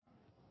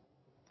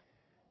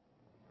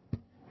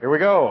Here we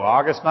go,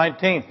 August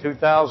 19th,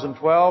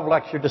 2012,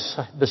 lecture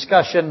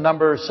discussion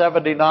number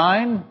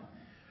 79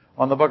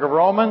 on the book of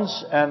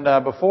Romans. And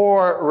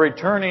before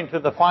returning to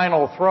the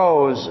final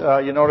throws,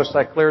 you noticed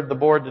I cleared the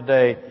board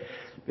today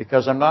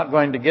because I'm not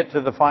going to get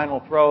to the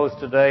final throws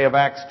today of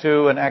Acts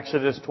 2 and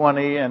Exodus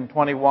 20 and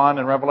 21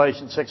 and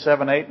Revelation 6,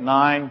 7, 8, and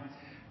 9.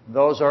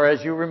 Those are,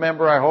 as you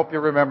remember, I hope you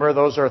remember,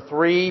 those are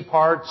 3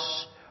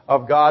 parts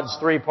of God's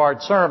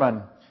 3-part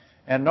sermon.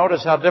 And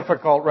notice how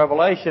difficult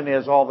Revelation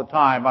is all the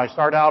time. I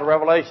start out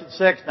Revelation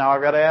 6, now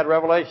I've got to add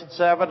Revelation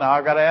 7, now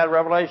I've got to add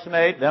Revelation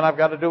 8, then I've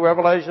got to do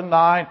Revelation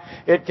 9.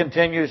 It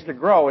continues to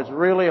grow. It's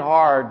really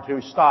hard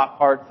to stop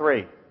part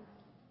 3.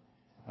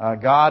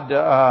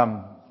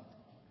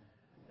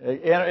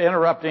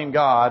 Interrupting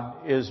God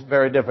is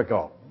very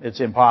difficult.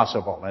 It's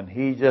impossible. And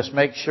He just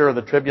makes sure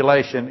the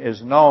tribulation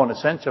is known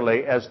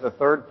essentially as the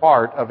 3rd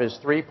part of His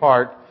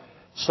 3-part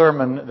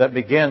sermon that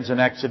begins in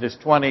Exodus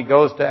 20,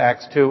 goes to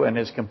Acts 2, and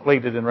is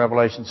completed in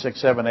Revelation 6,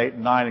 7, 8,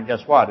 and 9. And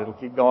guess what? It'll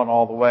keep going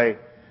all the way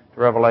to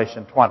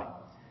Revelation 20.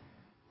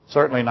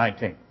 Certainly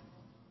 19.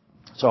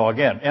 So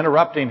again,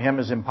 interrupting Him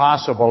is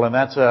impossible, and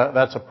that's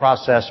a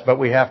process, but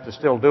we have to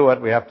still do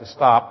it. We have to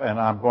stop, and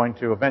I'm going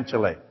to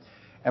eventually.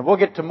 And we'll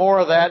get to more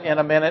of that in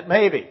a minute,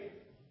 maybe.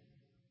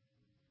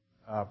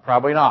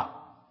 Probably not.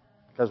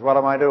 Because what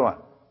am I doing?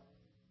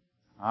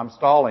 I'm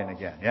stalling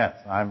again. Yes,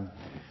 I'm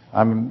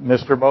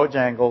Mr.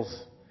 Bojangles,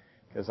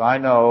 because I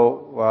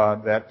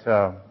know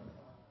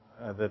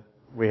that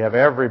we have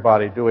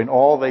everybody doing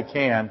all they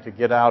can to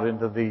get out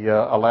into the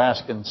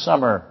Alaskan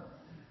summer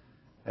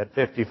at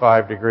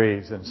 55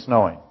 degrees and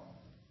snowing.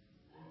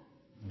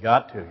 You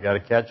got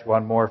to catch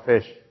one more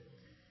fish,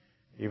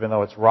 even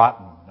though it's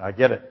rotten. I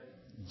get it.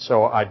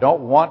 So I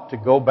don't want to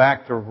go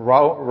back to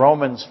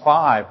Romans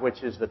 5,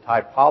 which is the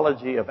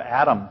typology of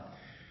Adam,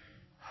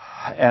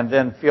 and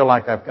then feel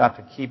like I've got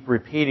to keep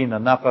repeating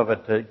enough of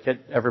it to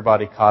get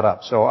everybody caught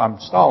up. So I'm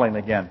stalling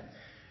again.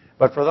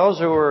 But for those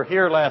who were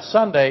here last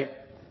Sunday,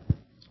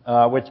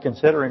 which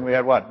considering we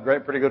had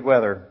pretty good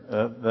weather,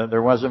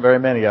 there wasn't very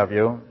many of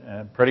you,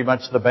 and pretty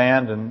much the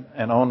band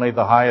and only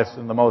the highest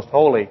and the most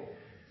holy,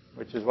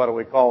 which is what do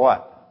we call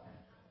what?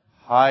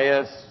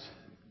 Highest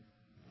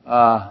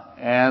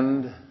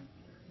and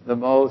the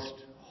most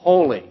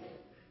holy.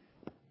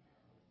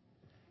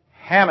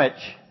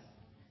 Hamich.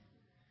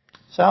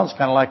 Sounds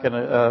kind of like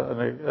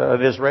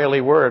an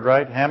Israeli word,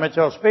 right? Hamich.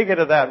 Oh, speaking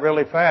of that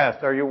really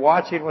fast, are you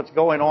watching what's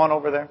going on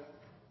over there?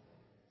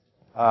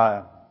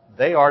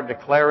 They are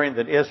declaring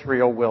that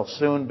Israel will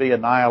soon be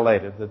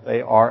annihilated, that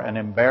they are an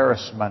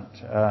embarrassment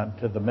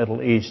to the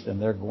Middle East, and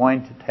they're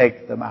going to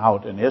take them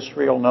out. And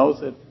Israel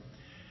knows it.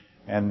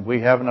 And we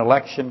have an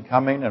election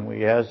coming, and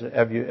we, as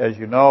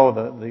you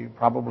know,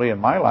 probably in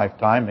my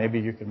lifetime, maybe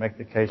you could make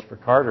the case for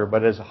Carter,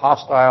 but as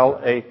hostile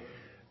a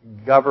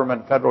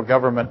federal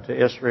government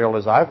to Israel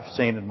as I've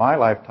seen in my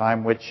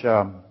lifetime, which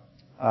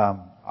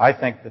I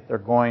think that they're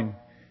going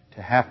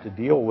to have to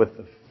deal with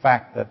the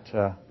fact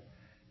that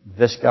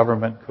this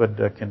government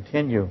could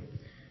continue.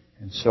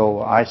 And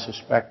so I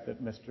suspect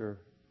that Mr.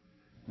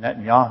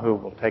 Netanyahu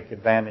will take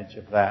advantage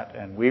of that,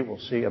 and we will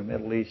see a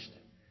Middle East.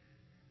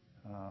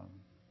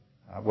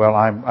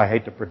 I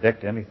hate to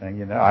predict anything.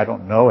 You know, I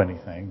don't know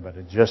anything, but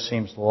it just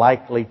seems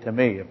likely to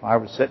me. If I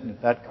was sitting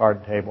at that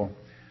card table,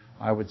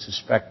 I would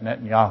suspect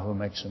Netanyahu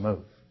makes a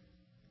move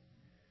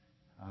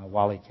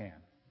while he can,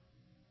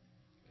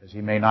 because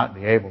he may not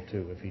be able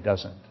to if he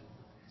doesn't.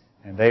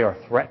 And they are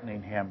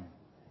threatening him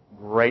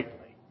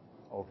greatly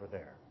over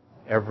there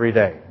every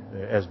day,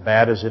 as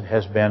bad as it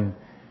has been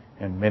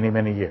in many,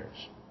 many years.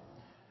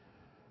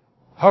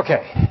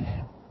 Okay.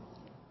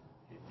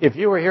 If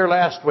you were here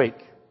last week,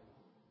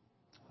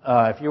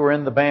 if you were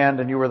in the band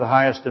and you were the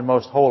highest and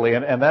most holy,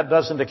 and that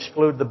doesn't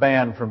exclude the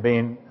band from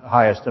being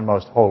highest and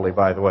most holy,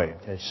 by the way, in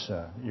case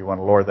you want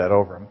to lord that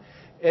over him.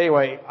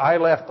 Anyway, I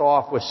left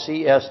off with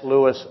C.S.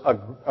 Lewis,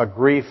 A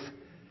Grief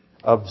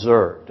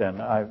Observed, and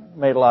I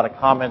made a lot of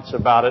comments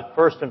about it.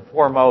 First and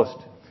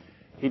foremost,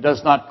 he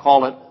does not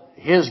call it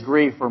his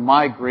grief or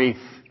my grief.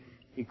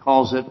 He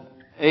calls it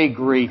a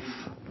grief.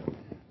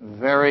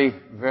 Very,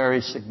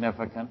 very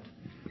significant.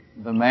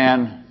 The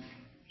man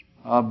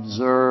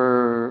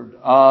observed,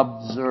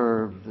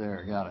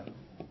 there, got it.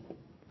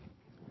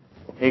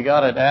 He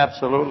got it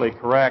absolutely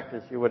correct,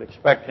 as you would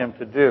expect him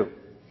to do.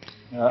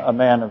 A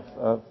man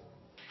of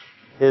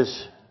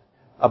his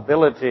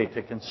ability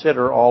to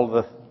consider all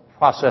the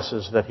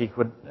processes that he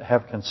could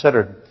have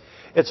considered.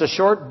 It's a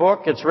short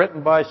book. It's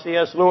written by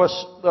C.S.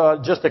 Lewis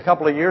just a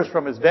couple of years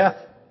from his death,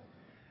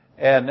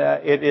 and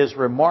it is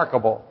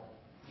remarkable.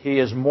 He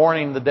is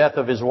mourning the death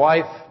of his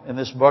wife in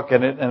this book,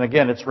 and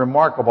again, it's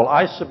remarkable.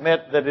 I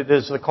submit that it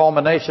is the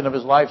culmination of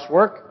his life's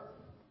work,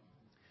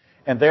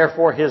 and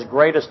therefore his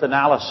greatest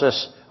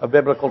analysis of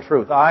biblical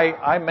truth.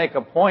 I make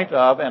a point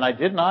of, and I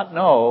did not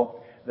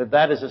know,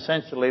 that is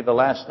essentially the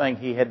last thing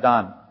he had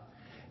done.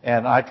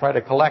 And I try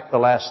to collect the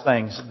last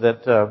things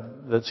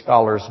that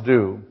scholars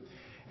do.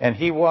 And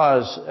he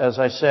was, as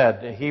I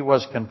said, he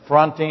was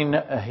confronting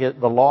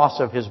the loss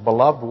of his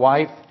beloved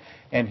wife,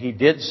 and he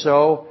did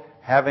so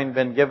having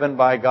been given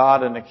by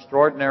God an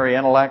extraordinary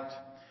intellect,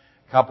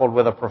 coupled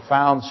with a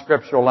profound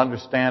scriptural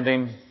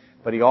understanding,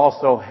 but he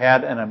also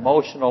had an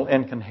emotional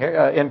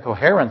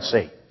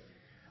incoherency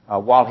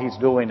while he's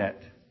doing it.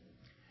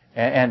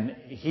 And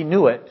he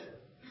knew it.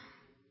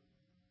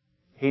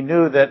 He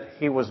knew that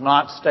he was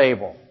not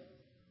stable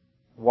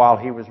while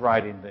he was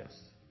writing this.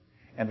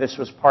 And this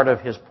was part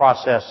of his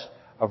process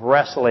of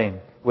wrestling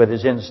with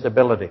his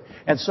instability.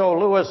 And so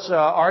Lewis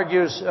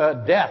argues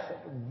death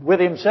with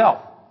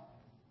himself.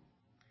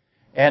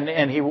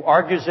 And he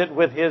argues it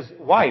with his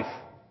wife.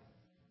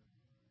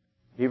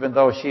 Even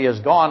though she has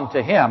gone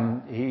to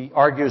him, he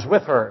argues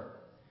with her.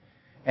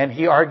 And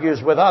he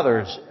argues with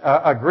others.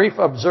 A grief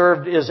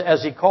observed is,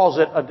 as he calls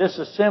it, a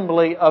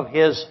disassembly of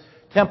his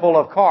temple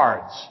of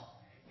cards.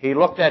 He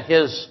looked at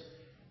his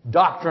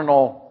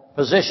doctrinal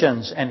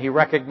positions and he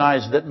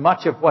recognized that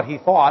much of what he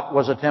thought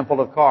was a temple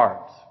of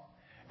cards.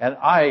 And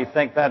I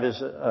think that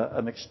is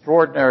an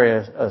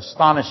extraordinary,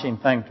 astonishing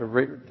thing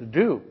to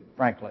do,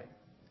 frankly.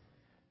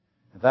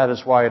 That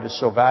is why it is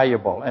so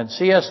valuable. And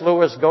C.S.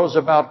 Lewis goes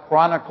about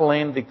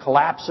chronicling the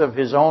collapse of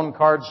his own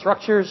card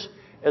structures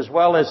as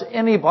well as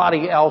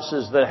anybody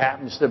else's that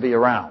happens to be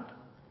around,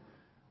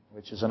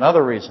 which is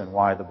another reason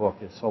why the book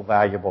is so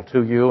valuable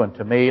to you and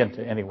to me and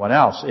to anyone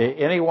else.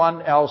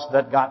 Anyone else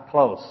that got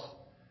close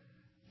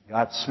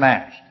got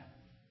smashed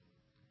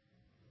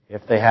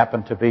if they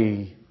happen to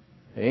be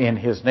in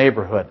his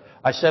neighborhood.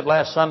 I said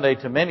last Sunday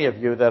to many of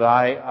you that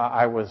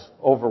I was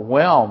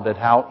overwhelmed at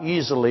how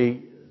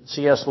easily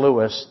C.S.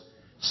 Lewis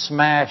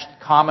smashed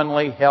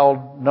commonly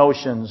held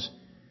notions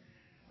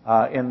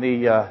in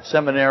the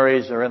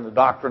seminaries or in the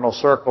doctrinal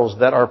circles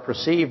that are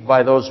perceived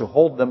by those who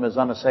hold them as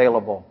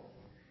unassailable.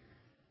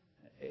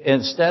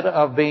 Instead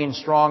of being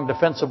strong,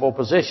 defensible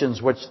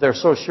positions, which they're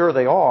so sure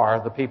they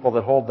are, the people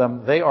that hold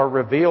them, they are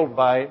revealed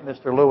by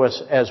Mr.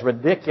 Lewis as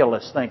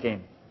ridiculous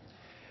thinking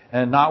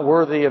and not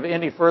worthy of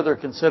any further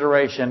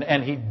consideration.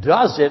 And he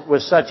does it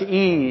with such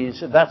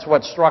ease. That's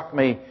what struck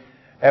me,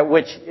 at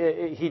which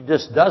he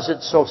just does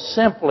it so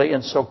simply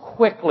and so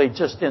quickly,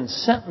 just in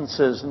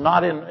sentences,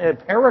 not in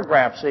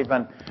paragraphs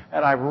even.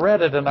 And I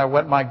read it and I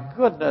went, my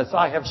goodness,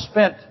 I have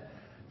spent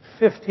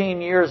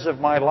 15 years of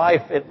my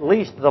life, at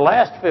least the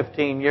last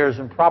 15 years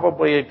and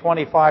probably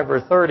 25 or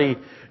 30,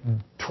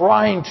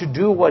 trying to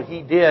do what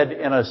he did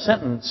in a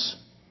sentence.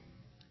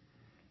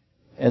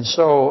 And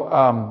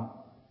so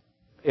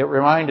it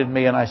reminded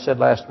me, and I said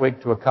last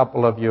week to a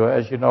couple of you,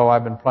 as you know,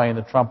 I've been playing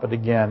the trumpet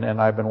again,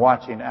 and I've been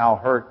watching Al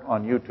Hurt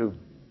on YouTube.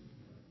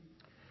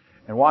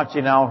 And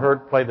watching Al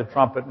Hurt play the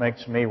trumpet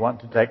makes me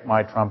want to take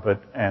my trumpet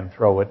and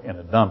throw it in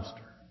a dumpster.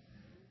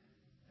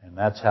 And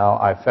that's how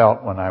I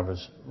felt when I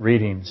was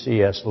reading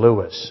C.S.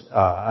 Lewis.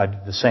 I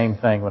did the same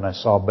thing when I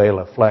saw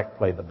Bela Fleck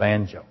play the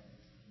banjo.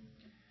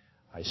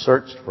 I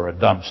searched for a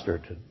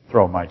dumpster to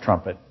throw my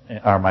trumpet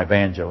or my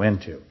banjo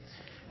into.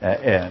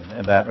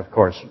 And that, of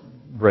course,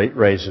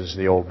 raises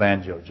the old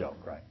banjo joke,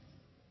 right?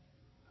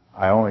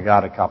 I only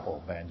got a couple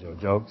of banjo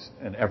jokes,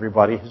 and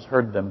everybody has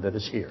heard them that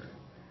is here.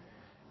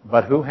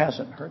 But who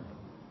hasn't heard them?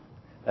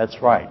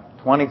 That's right.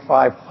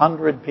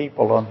 2,500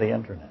 people on the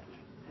internet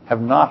have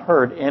not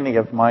heard any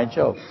of my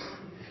jokes.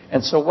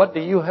 And so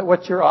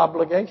what's your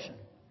obligation?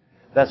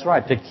 That's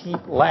right, to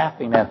keep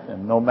laughing at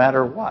them no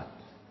matter what,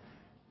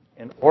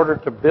 in order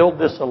to build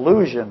this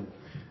illusion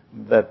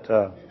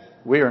that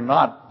we are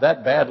not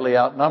that badly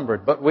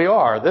outnumbered. But we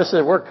are.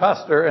 We're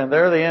Custer and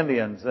they're the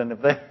Indians, and if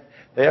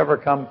they ever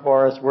come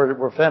for us,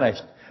 we're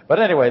finished. But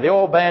anyway, the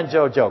old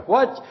banjo joke.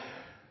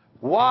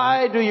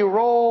 Why do you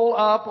roll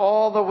up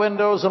all the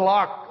windows and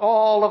lock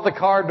all of the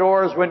car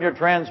doors when you're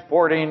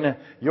transporting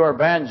your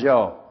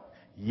banjo?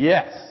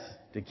 Yes,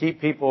 to keep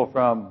people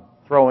from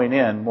throwing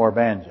in more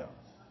banjos.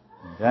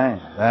 Okay,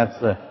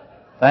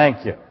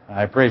 thank you.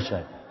 I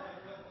appreciate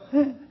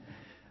it.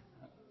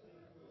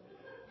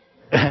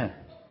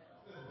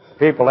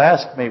 People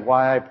ask me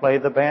why I play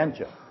the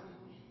banjo.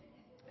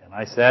 And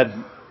I said,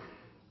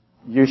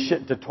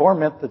 to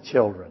torment the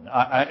children.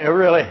 It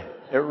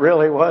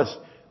really was.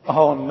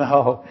 Oh,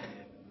 no.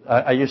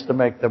 I used to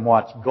make them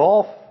watch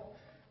golf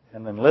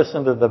and then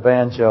listen to the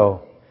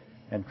banjo.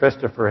 And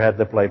Christopher had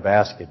to play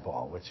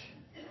basketball, which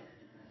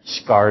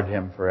scarred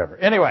him forever.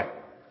 Anyway,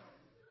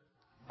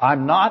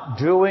 I'm not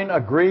doing a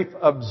grief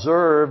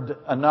observed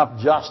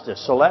enough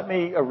justice. So let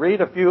me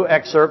read a few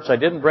excerpts. I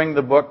didn't bring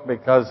the book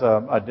because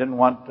I didn't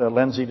want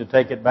Lindsay to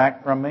take it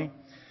back from me.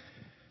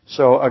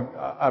 So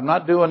I'm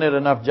not doing it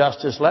enough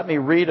justice. Let me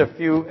read a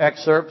few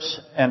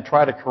excerpts and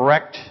try to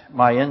correct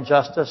my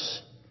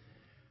injustice.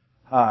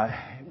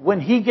 When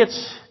he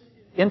gets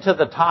into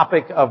the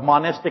topic of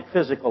monistic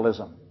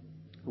physicalism,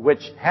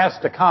 which has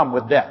to come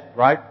with death,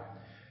 right?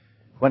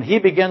 When he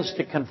begins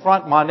to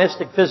confront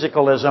monistic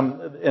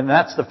physicalism, and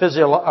that's the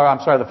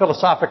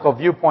philosophical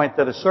viewpoint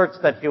that asserts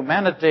that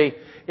humanity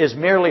is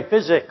merely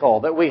physical,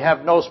 that we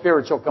have no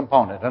spiritual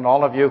component. And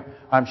all of you,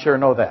 I'm sure,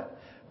 know that.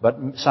 But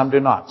some do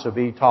not, so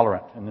be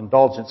tolerant and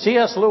indulgent.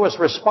 C.S. Lewis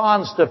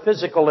responds to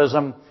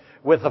physicalism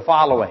with the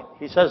following.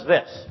 He says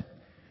this: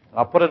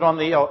 I'll put it on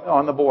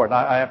the board.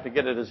 I have to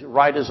get it as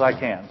right as I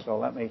can. So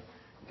let me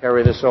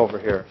carry this over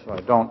here so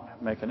I don't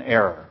make an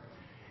error.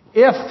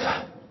 If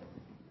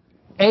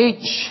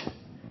H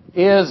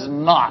is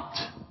not.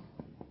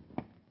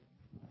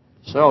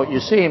 So you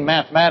see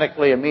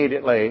mathematically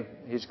immediately,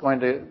 he's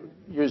going to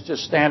use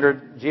just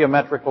standard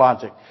geometric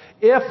logic.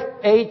 If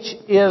H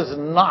is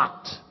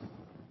not,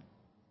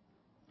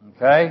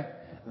 okay,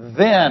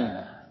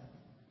 then,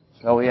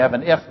 so we have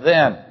an if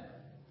then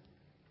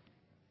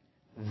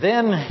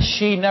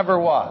she never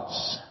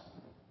was.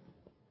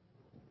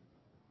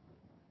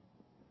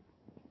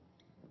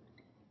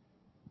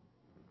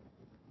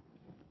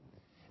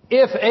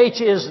 If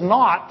H is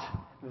not,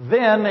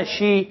 then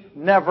she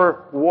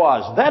never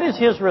was. That is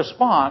his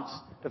response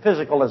to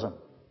physicalism,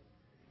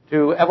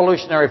 to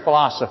evolutionary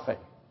philosophy.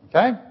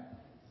 Okay?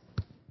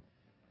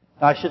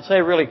 Now, I should say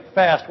really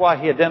fast why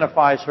he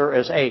identifies her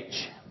as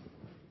H.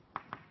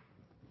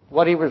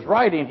 What he was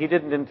writing, he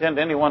didn't intend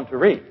anyone to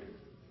read.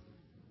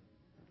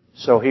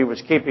 So he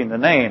was keeping the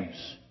names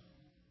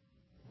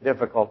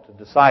difficult to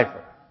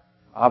decipher.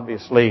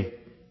 Obviously,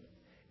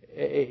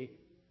 he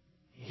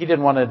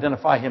didn't want to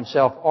identify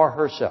himself or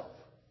herself.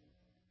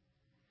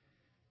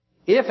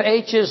 If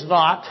H is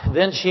not,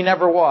 then she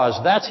never was.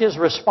 That's his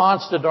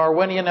response to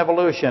Darwinian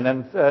evolution,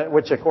 and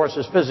which of course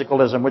is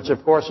physicalism, which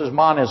of course is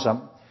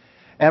monism.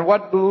 And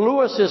what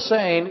Lewis is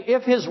saying,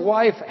 if his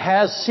wife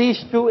has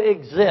ceased to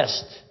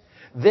exist,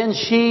 then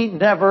she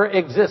never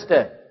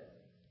existed.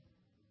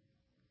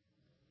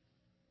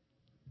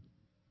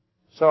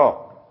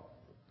 So,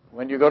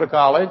 when you go to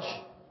college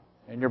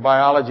and your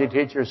biology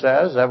teacher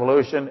says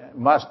evolution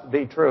must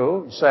be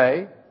true,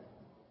 say,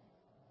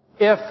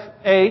 if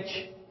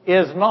H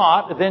is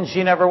not, then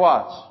she never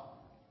was.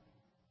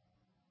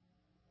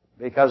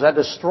 Because that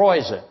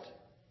destroys it.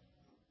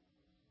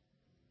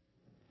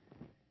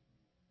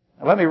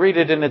 Now, let me read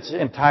it in its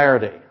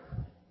entirety.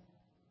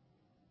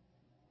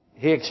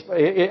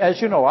 As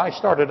you know, I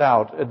started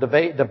out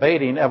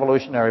debating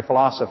evolutionary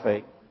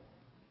philosophy,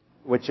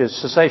 which is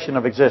cessation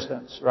of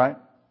existence, right?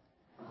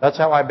 That's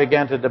how I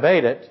began to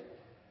debate it.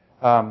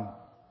 And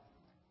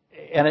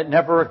it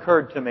never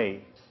occurred to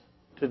me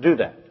to do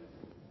that.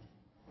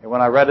 And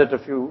when I read it a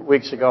few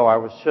weeks ago, I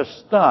was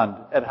just stunned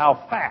at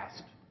how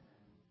fast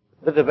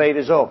the debate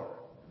is over.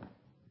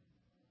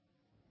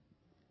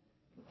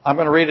 I'm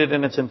going to read it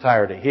in its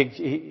entirety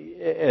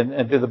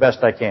and do the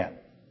best I can.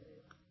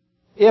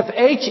 If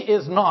H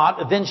is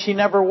not, then she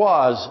never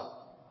was.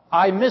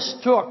 I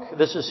mistook,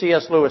 this is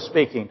C.S. Lewis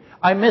speaking,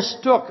 I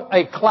mistook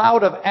a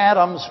cloud of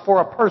atoms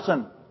for a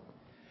person.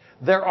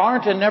 There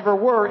aren't and never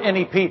were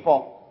any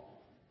people.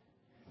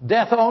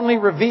 Death only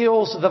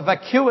reveals the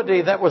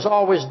vacuity that was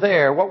always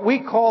there. What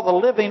we call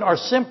the living are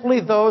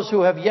simply those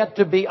who have yet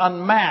to be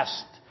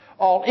unmasked,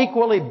 all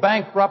equally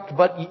bankrupt,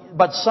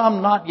 but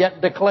some not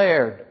yet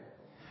declared.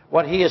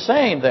 What he is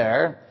saying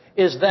there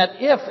is that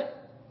if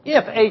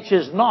H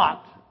is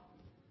not,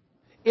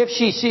 if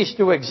she ceased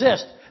to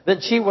exist,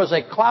 then she was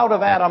a cloud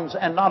of atoms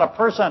and not a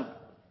person.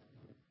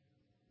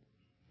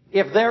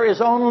 If there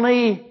is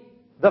only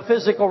the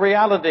physical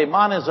reality,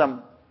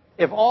 monism,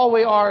 if all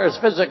we are is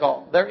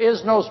physical, there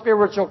is no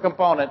spiritual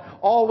component.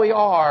 All we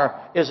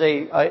are is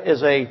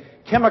a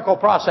chemical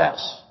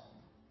process.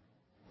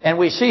 And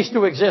we cease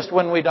to exist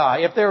when we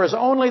die. If there is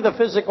only the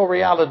physical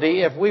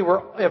reality, if we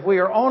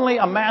are only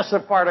a mass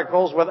of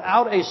particles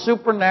without a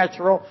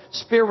supernatural,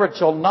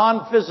 spiritual,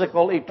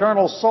 non-physical,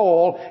 eternal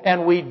soul,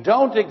 and we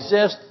don't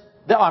exist,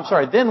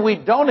 then we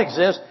don't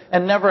exist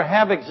and never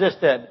have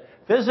existed.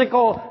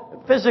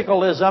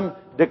 Physicalism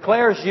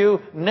declares you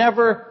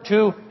never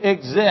to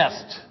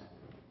exist.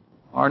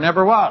 Or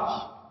never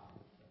was.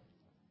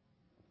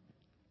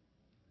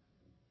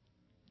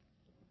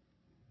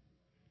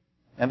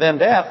 And then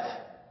death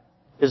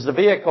is the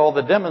vehicle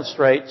that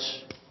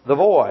demonstrates the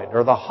void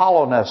or the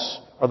hollowness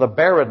or the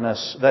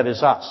barrenness that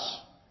is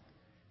us.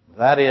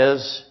 That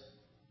is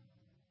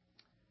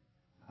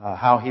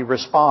how he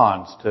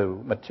responds to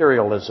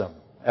materialism,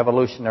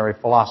 evolutionary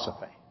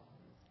philosophy.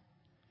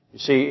 You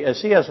see,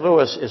 C.S.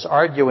 Lewis is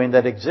arguing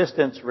that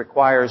existence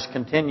requires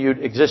continued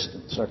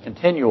existence or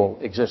continual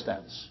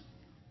existence.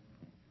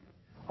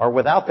 Or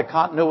without the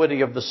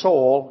continuity of the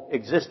soul,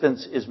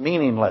 existence is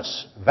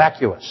meaningless,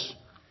 vacuous.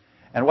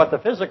 And what the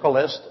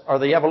physicalist or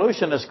the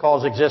evolutionist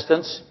calls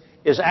existence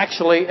is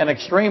actually an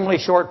extremely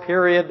short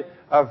period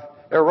of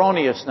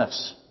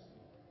erroneousness,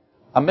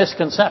 a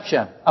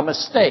misconception, a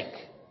mistake.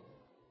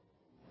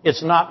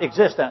 It's not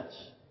existence.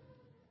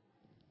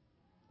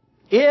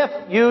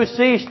 If you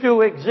cease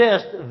to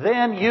exist,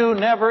 then you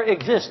never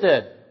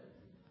existed.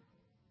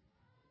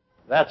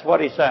 That's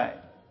what he's saying.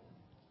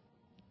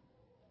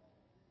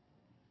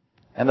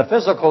 And the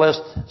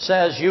physicalist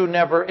says you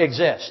never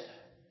exist.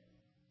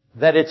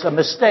 That it's a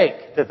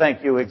mistake to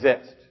think you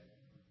exist.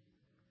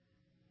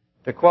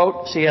 To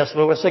quote C.S.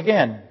 Lewis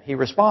again, he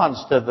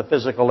responds to the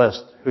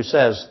physicalist who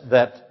says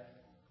that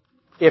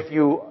if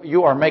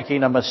you are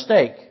making a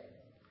mistake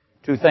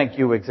to think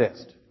you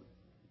exist.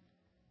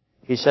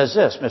 He says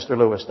this, Mr.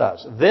 Lewis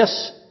does.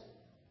 This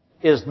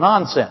is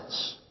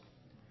nonsense.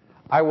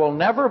 I will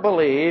never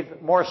believe,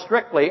 more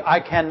strictly, I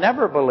can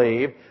never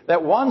believe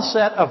that one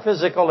set of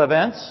physical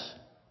events,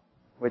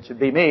 which would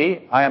be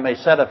me, I am a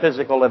set of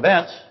physical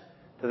events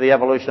to the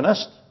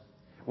evolutionist,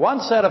 one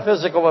set of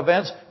physical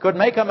events could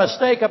make a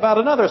mistake about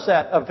another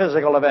set of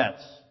physical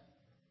events.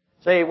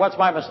 See, what's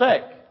my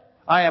mistake?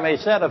 I am a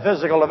set of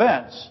physical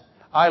events.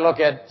 I look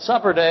at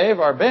Supper Dave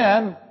or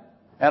Ben,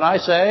 and I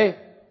say,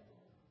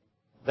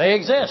 they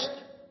exist.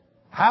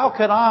 How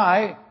can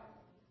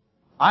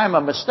I'm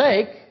a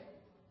mistake.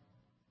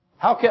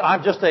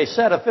 I'm just a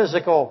set of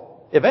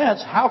physical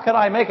events. How can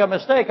I make a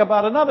mistake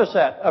about another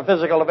set of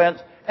physical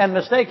events and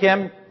mistake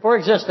him for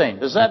existing?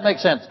 Does that make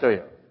sense to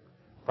you?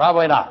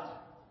 Probably not.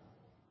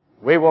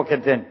 We will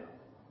continue.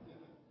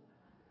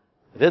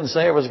 I didn't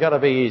say it was going to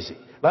be easy.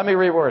 Let me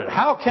reword it.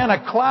 How can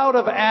a cloud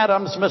of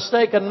atoms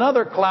mistake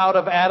another cloud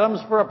of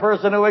atoms for a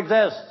person who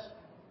exists?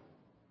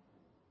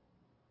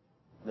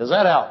 Does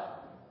that help?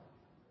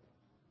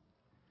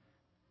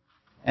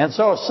 And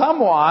so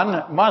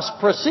someone must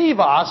perceive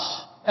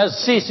us as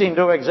ceasing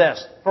to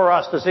exist for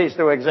us to cease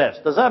to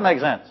exist. Does that make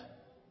sense?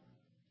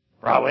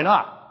 Probably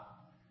not.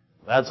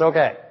 That's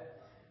okay.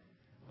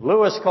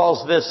 Lewis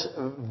calls this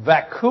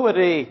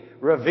vacuity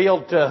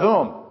revealed to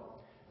whom?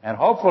 And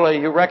hopefully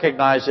you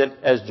recognize it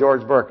as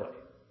George Berkeley,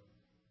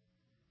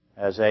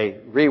 as a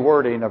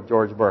rewording of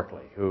George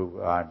Berkeley,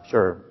 who I'm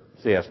sure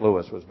C.S.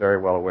 Lewis was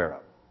very well aware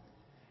of.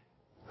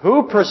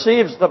 Who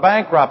perceives the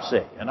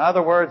bankruptcy? In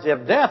other words,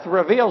 if death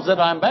reveals that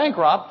I'm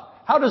bankrupt,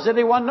 how does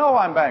anyone know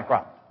I'm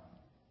bankrupt?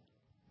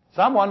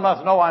 Someone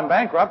must know I'm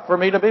bankrupt for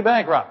me to be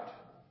bankrupt.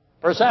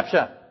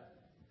 Perception.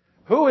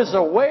 Who is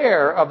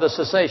aware of the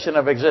cessation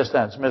of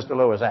existence, Mr.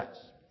 Lewis asks?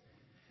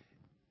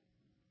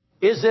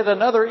 Is it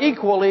another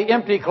equally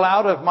empty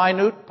cloud of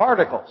minute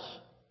particles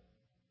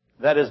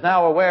that is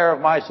now aware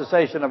of my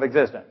cessation of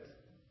existence?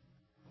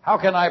 How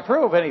can I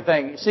prove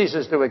anything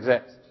ceases to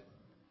exist?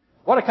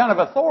 What kind of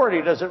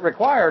authority does it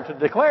require to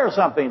declare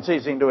something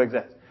ceasing to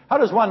exist? How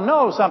does one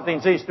know something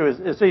ceased to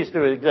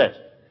exist?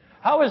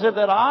 How is it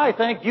that I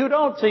think you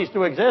don't cease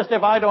to exist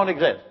if I don't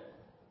exist?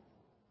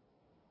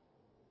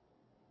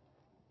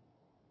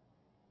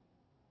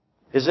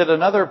 Is it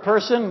another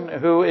person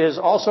who is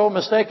also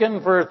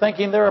mistaken for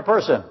thinking they're a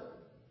person?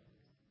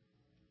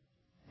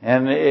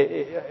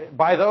 And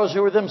by those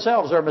who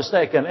themselves are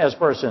mistaken as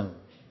persons.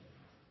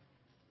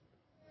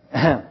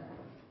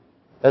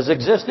 As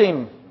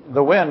existing,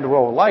 the wind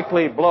will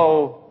likely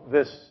blow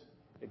this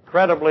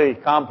incredibly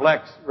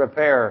complex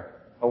repair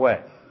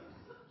away.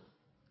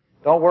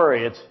 Don't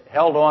worry, it's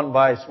held on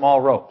by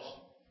small ropes.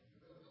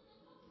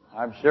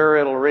 I'm sure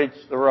it'll reach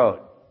the road.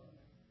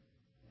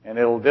 And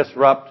it'll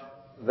disrupt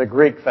the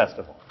Greek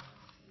festival,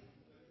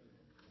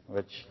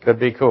 which could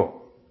be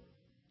cool.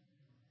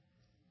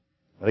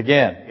 But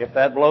again, if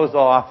that blows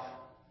off,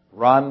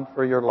 run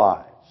for your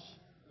lives.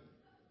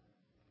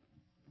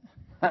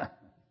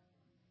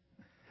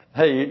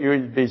 Hey,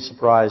 you'd be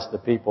surprised the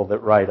people that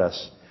write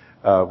us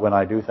when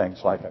I do things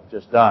like I've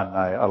just done.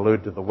 I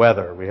allude to the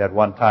weather. We had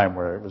one time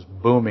where it was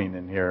booming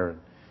in here and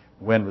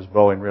the wind was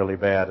blowing really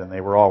bad and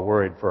they were all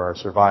worried for our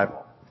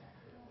survival.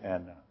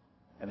 And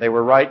they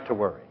were right to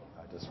worry.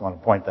 I just want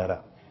to point that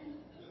out.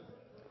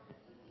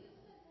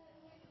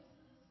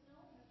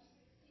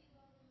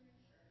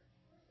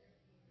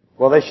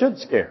 Well, they should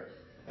scare.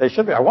 They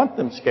should be. I want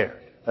them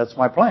scared. That's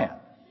my plan.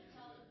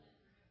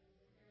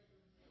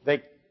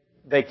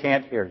 They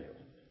can't hear you.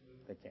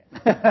 They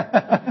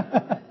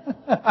can't.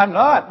 I'm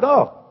not.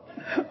 No.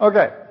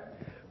 Okay.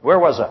 Where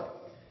was I?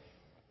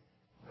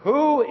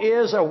 Who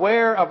is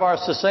aware of our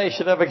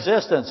cessation of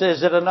existence?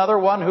 Is it another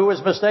one who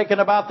is mistaken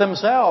about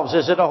themselves?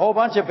 Is it a whole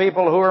bunch of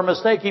people who are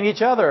mistaking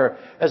each other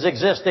as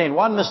existing?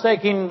 One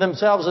mistaking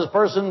themselves as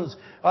persons,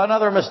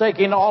 another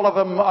mistaking all of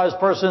them as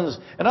persons.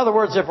 In other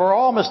words, if we're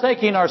all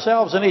mistaking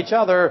ourselves and each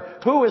other,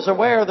 who is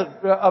aware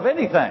of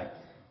anything?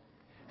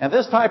 And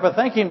this type of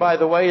thinking, by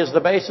the way, is the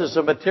basis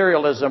of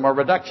materialism or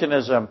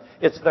reductionism.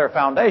 It's their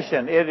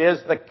foundation. It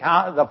is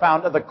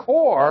the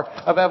core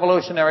of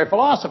evolutionary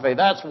philosophy.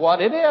 That's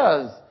what it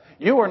is.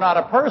 You are not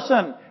a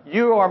person.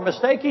 You are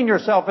mistaking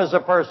yourself as a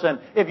person.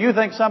 If you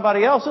think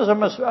somebody else is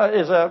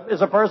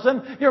a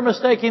person, you're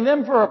mistaking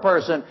them for a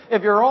person.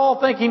 If you're all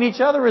thinking each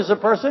other is a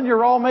person,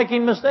 you're all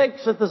making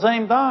mistakes at the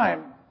same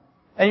time.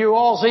 And you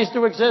all cease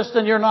to exist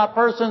and you're not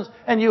persons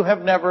and you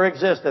have never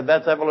existed.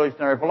 That's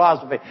evolutionary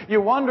philosophy.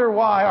 You wonder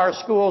why our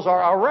schools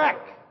are a wreck.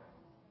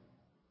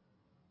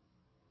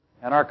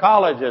 And our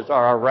colleges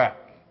are a wreck.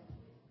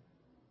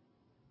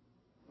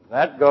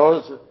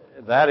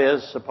 That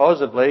is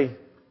supposedly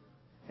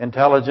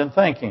intelligent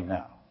thinking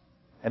now.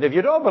 And if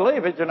you don't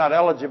believe it, you're not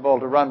eligible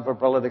to run for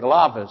political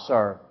office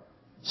or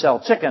sell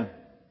chicken.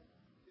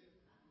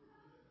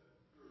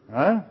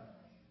 Huh?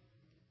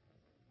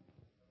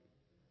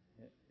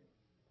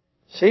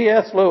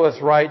 C.S. Lewis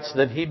writes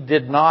that he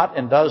did not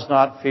and does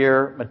not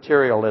fear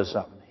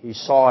materialism. He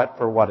saw it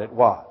for what it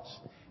was.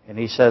 And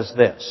he says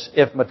this: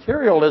 if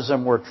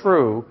materialism were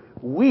true,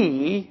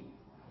 we,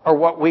 or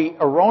what we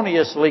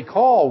erroneously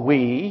call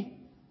we,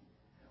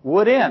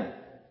 would end.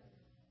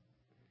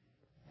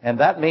 And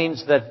that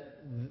means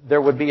that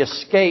there would be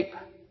escape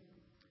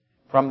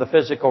from the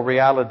physical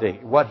reality.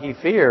 What he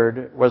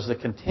feared was the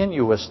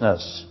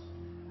continuousness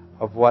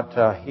of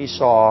what he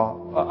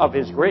saw of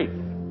his grief.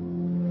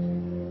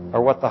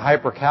 Or what the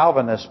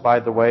hyper-Calvinists, by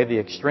the way, the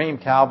extreme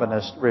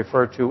Calvinists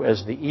refer to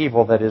as the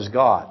evil that is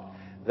God.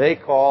 They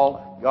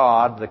call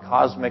God the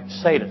cosmic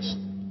sadist.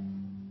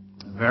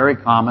 Very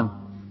common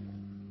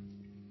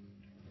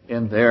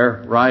in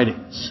their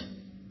writings.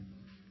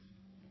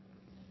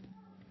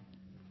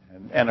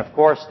 And of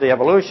course, the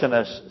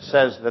evolutionist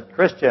says that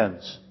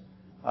Christians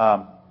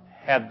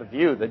had the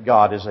view that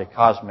God is a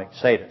cosmic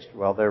sadist.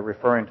 Well, they're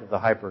referring to the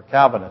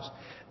hyper-Calvinists.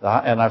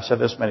 And I've said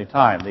this many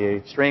times. The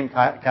extreme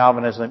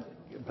Calvinism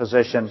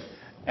position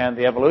and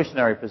the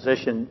evolutionary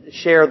position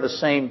share the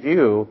same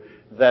view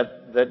that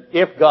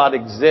if God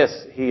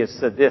exists, He is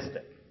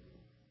sadistic.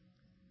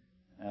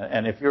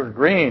 And if you're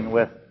agreeing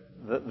with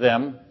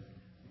them,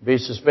 be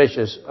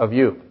suspicious of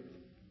you.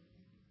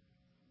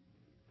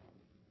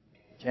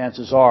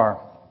 Chances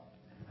are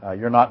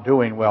you're not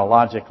doing well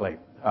logically.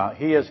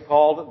 He is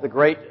called the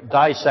great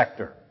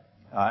dissector.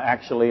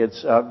 Actually,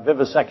 it's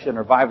vivisection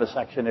or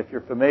vivisection, if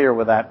you're familiar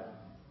with that.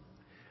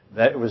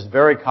 That was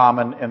very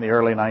common in the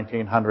early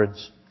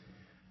 1900s.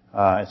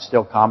 It's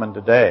still common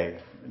today.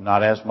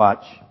 Not as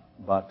much,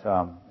 but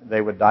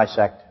they would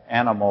dissect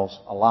animals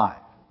alive.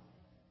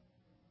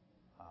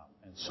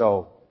 And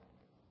so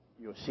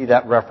you'll see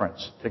that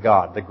reference to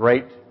God, the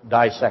great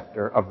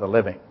dissector of the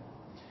living.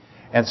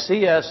 And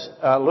C.S.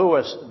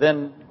 Lewis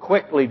then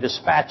quickly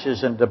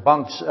dispatches and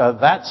debunks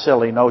that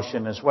silly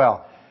notion as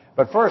well.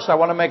 But first, I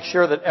want to make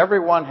sure that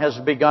everyone has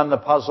begun the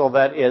puzzle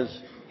that is,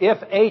 if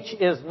H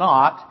is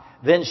not,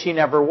 then she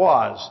never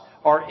was.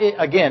 Or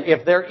again,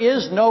 if there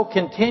is no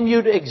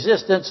continued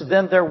existence,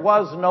 then there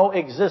was no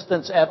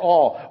existence at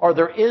all. Or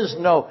there is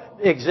no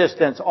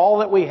existence. All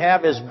that we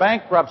have is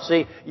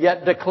bankruptcy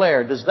yet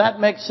declared. Does that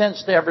make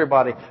sense to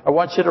everybody? I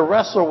want you to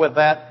wrestle with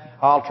that.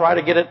 I'll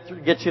try to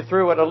get you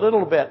through it a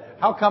little bit.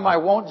 How come I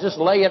won't just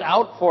lay it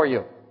out for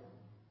you?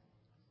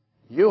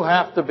 You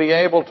have to be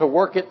able to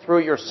work it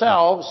through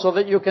yourselves so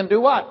that you can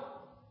do what?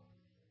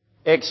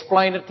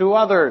 Explain it to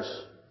others.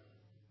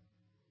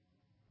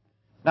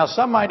 Now,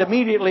 some might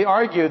immediately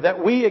argue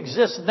that we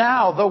exist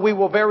now, though we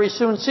will very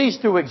soon cease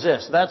to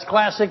exist. That's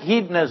classic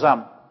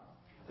hedonism.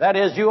 That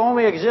is, you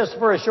only exist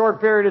for a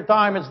short period of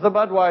time. It's the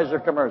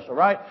Budweiser commercial,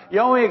 right? You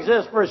only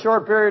exist for a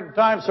short period of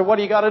time, so what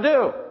do you got to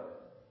do?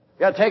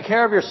 You got to take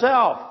care of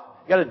yourself.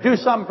 You got to do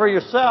something for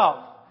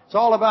yourself. It's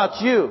all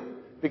about you.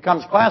 It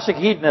becomes classic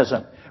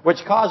hedonism, which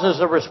causes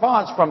a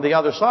response from the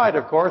other side,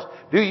 of course.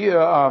 Do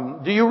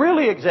you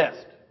really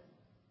exist?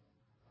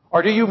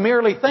 Or do you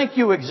merely think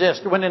you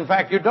exist when in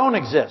fact you don't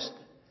exist?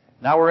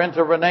 Now we're into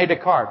René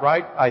Descartes,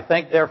 right? I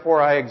think,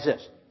 therefore I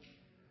exist.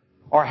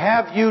 Or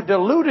have you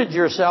deluded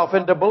yourself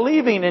into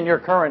believing in your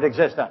current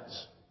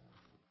existence?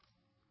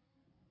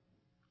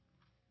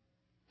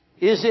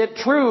 Is it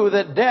true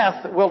that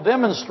death will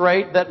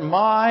demonstrate that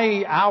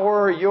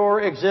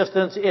your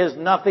existence is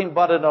nothing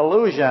but an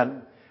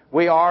illusion?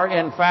 We are,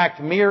 in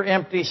fact, mere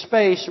empty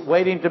space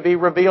waiting to be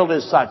revealed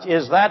as such.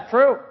 Is that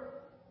true?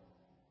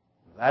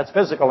 That's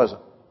physicalism.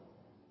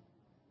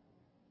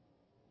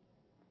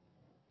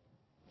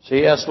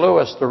 C.S.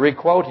 Lewis, to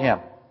requote him,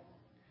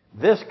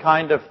 this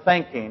kind of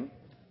thinking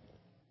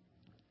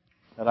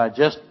that I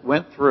just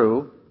went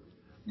through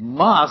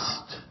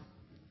must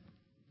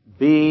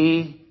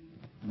be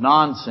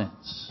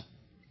nonsense.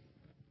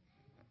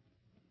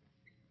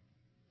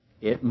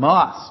 It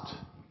must.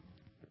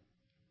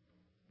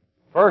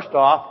 First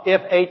off,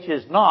 if H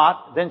is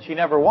not, then she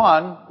never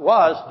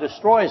was,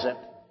 destroys it.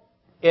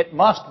 It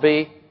must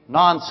be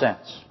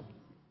nonsense.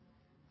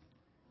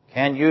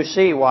 Can you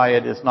see why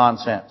it is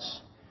nonsense?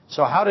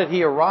 So how did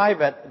he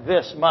arrive at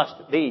this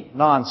must be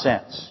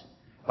nonsense?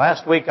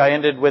 Last week I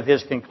ended with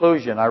his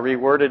conclusion. I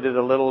reworded it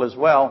a little as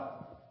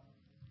well.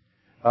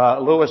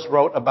 Lewis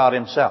wrote about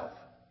himself.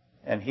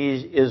 And he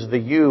is the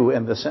you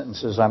in the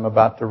sentences I'm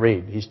about to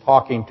read. He's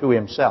talking to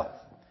himself.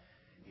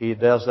 He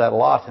does that a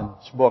lot in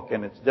this book,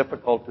 and it's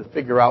difficult to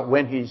figure out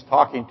when he's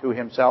talking to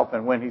himself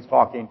and when he's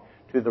talking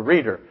to the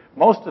reader.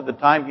 Most of the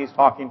time he's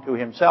talking to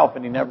himself,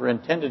 and he never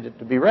intended it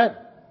to be read.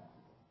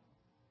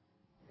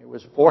 It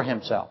was for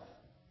himself.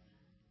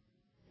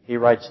 He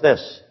writes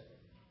this,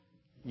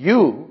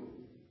 you,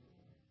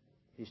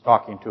 he's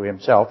talking to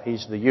himself,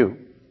 he's the you.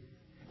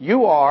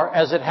 You are,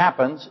 as it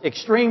happens,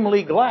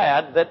 extremely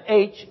glad that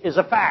H is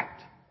a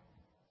fact.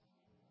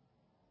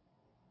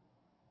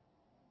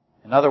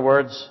 In other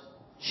words,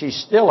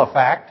 she's still a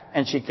fact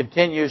and she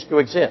continues to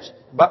exist.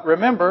 But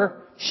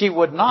remember, she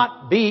would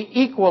not be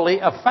equally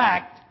a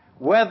fact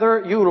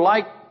whether you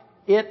like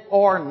it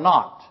or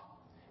not.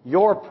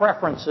 Your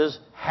preferences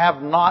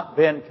have not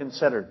been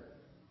considered.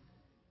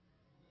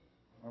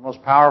 One of the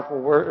most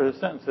powerful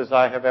sentences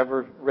I have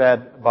ever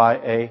read by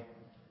a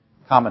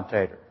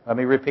commentator. Let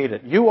me repeat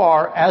it. You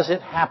are, as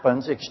it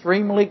happens,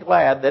 extremely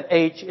glad that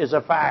H is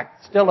a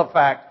fact, still a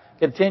fact,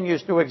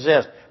 continues to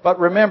exist. But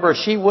remember,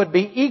 she would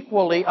be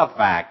equally a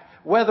fact,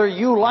 whether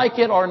you like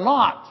it or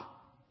not.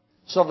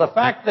 So the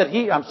fact that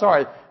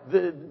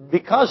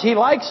because he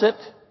likes it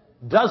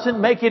doesn't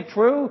make it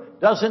true,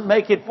 doesn't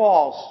make it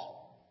false.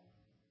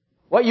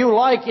 What you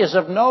like is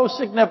of no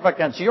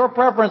significance. Your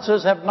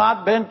preferences have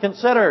not been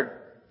considered.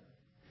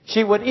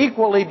 She would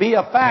equally be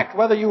a fact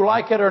whether you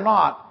like it or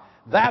not.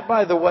 That,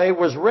 by the way,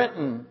 was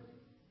written.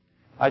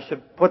 I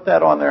should put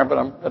that on there, but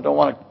I don't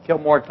want to kill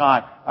more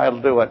time.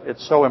 I'll do it.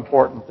 It's so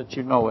important that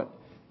you know it.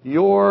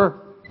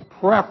 Your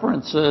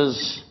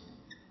preferences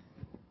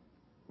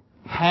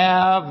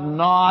have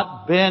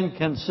not been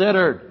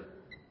considered.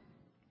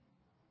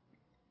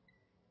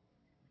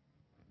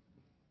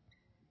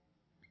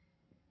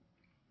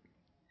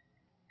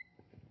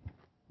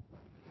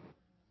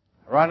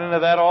 I run into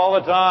that all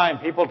the time.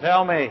 People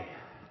tell me,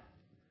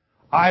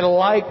 I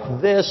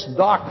like this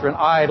doctrine.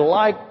 I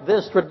like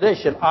this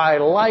tradition. I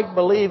like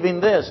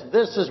believing this.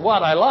 This is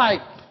what I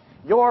like.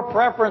 Your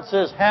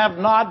preferences have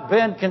not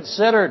been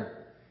considered.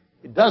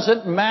 It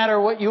doesn't matter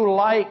what you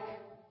like.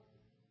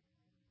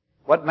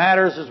 What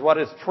matters is what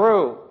is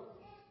true.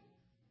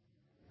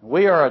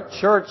 We are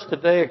a church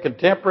today, a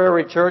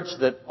contemporary church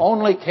that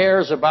only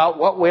cares about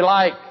what we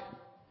like.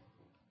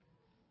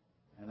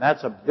 And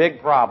that's a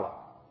big problem.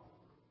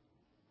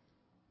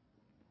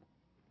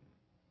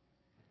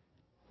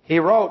 He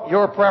wrote,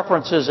 your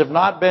preferences have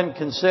not been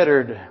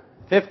considered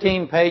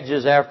 15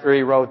 pages after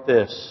he wrote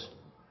this.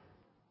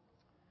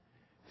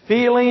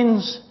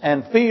 Feelings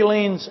and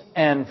feelings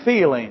and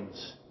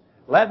feelings.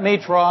 Let me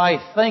try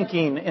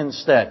thinking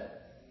instead.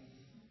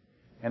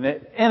 And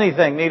if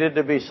anything needed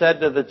to be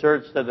said to the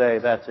church today,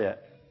 that's it.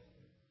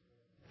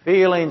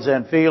 Feelings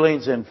and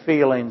feelings and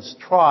feelings.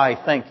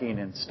 Try thinking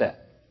instead.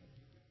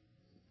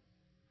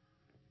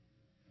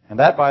 And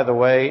that, by the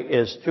way,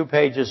 is 2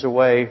 pages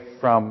away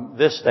from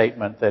this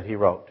statement that he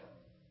wrote.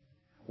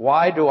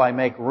 Why do I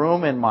make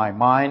room in my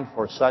mind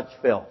for such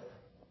filth?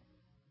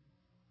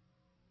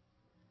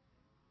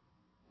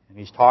 And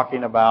he's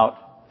talking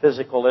about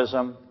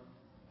physicalism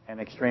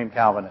and extreme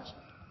Calvinism.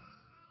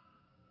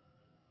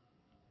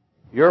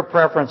 Your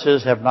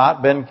preferences have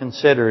not been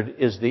considered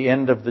is the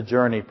end of the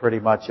journey pretty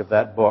much of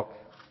that book.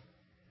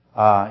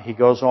 He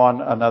goes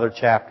on another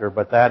chapter,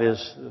 but that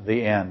is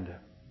the end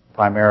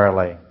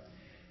primarily.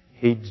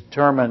 He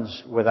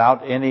determines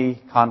without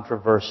any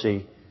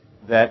controversy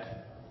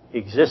that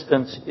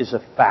existence is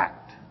a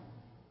fact.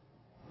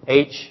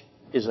 H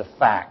is a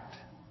fact.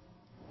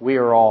 We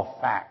are all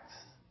facts.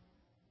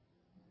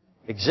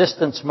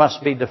 Existence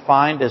must be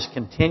defined as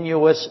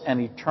continuous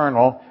and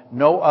eternal.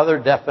 No other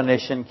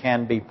definition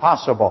can be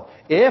possible.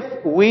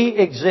 If we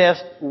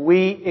exist,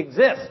 we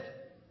exist.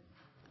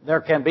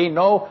 There can be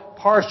no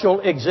partial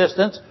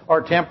existence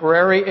or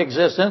temporary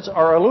existence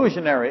or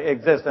illusionary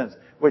existence,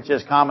 which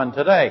is common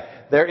today.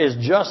 There is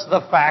just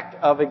the fact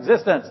of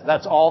existence.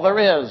 That's all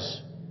there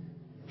is.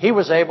 He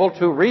was able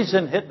to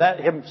reason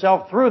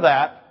himself through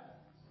that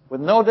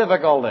with no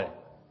difficulty.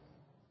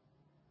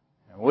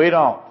 And we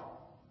don't.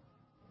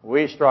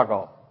 We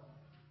struggle.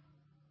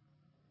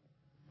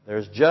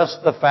 There's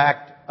just the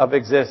fact of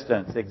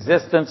existence.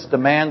 Existence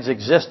demands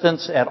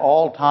existence at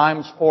all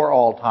times for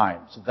all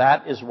times.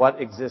 That is what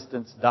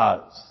existence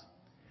does.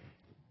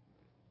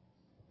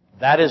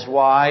 That is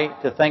why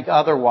to think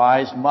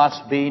otherwise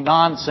must be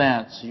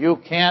nonsense. You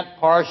can't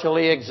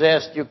partially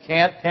exist. You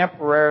can't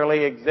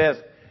temporarily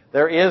exist.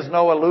 There is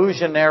no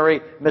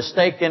illusionary,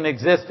 mistaken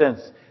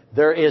existence.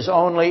 There is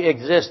only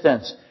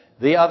existence.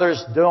 The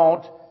others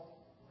don't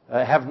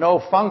have no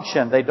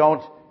function.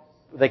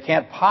 They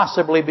can't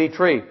possibly be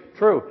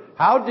true.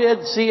 How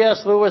did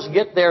C.S. Lewis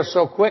get there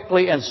so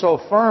quickly and so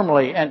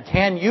firmly? And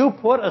can you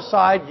put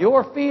aside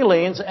your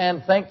feelings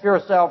and think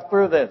yourself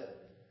through this?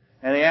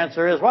 And the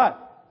answer is what?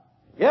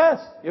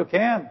 Yes, you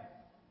can.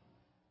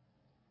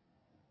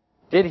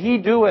 Did he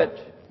do it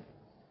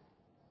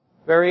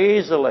very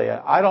easily?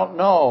 I don't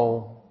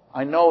know.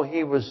 I know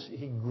he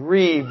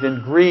grieved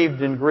and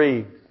grieved and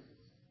grieved.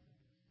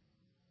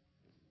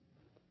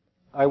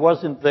 I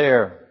wasn't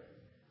there,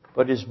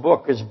 but his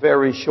book is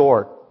very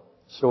short,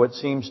 so it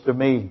seems to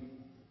me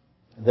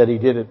that he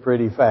did it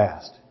pretty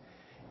fast.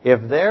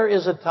 If there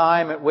is a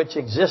time at which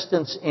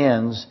existence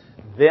ends,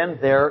 then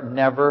there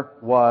never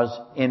was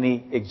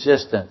any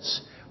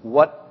existence.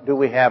 What do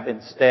we have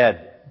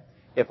instead?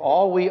 If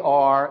all we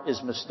are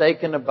is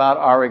mistaken about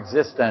our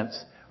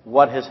existence,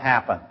 what has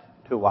happened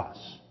to us?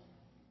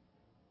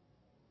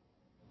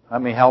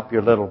 Let me help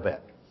you a little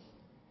bit.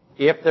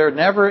 If there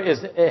never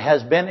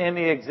has been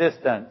any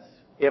existence,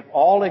 if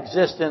all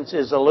existence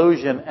is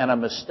illusion and a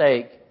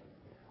mistake,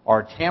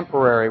 or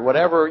temporary,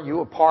 whatever you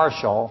are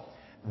partial,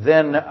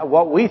 then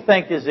what we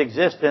think is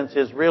existence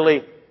is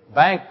really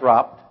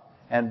bankrupt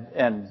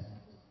and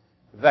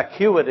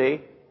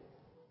vacuity.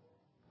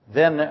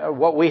 Then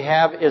what we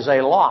have is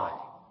a lie.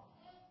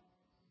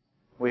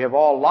 We have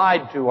all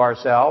lied to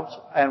ourselves,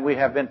 and we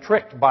have been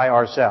tricked by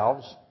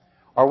ourselves,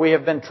 or we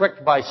have been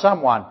tricked by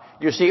someone.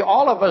 You see,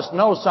 all of us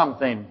know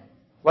something.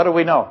 What do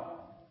we know?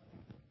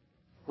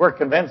 We're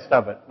convinced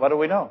of it. What do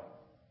we know?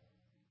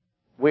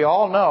 We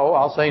all know,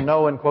 I'll say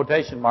no in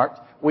quotation marks,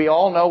 we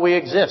all know we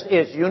exist.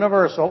 It's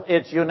universal.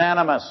 It's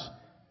unanimous.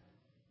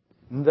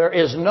 There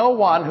is no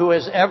one who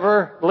has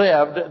ever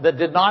lived that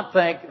did not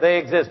think they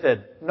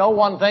existed. No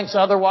one thinks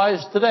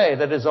otherwise today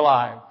that is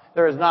alive.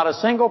 There is not a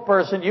single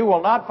person, you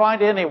will not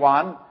find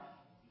anyone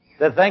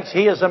that thinks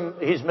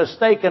he's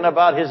mistaken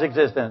about his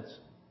existence.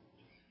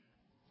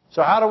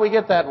 So how do we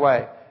get that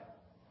way?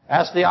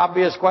 Ask the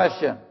obvious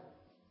question.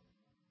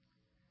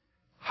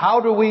 How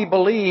do we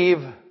believe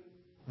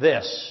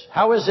this?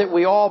 How is it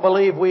we all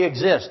believe we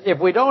exist? If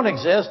we don't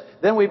exist,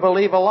 then we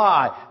believe a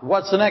lie.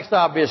 What's the next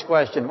obvious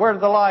question? Where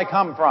did the lie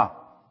come from?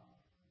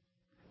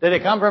 Did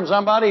it come from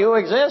somebody who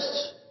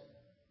exists?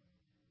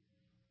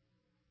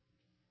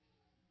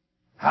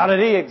 How did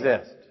he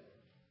exist?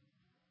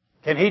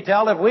 Can he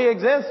tell if we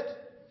exist?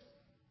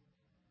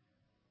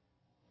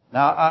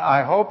 Now,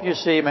 I hope you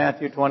see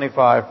Matthew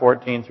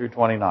 25:14 through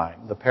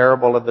 29, the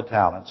parable of the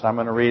talents. I'm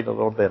going to read a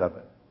little bit of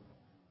it,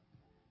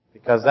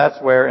 because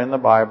that's where in the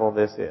Bible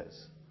this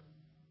is.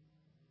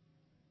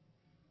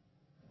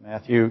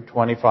 Matthew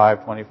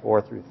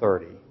 25:24 through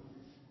 30. I'm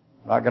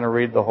not going to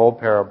read the whole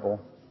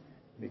parable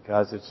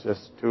because it's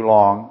just too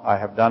long. I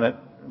have done it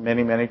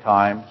many, many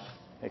times,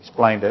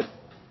 explained it.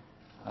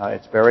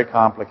 It's very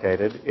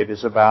complicated. It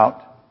is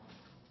about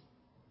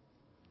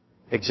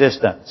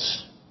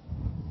existence.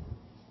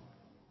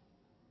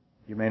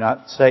 You may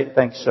not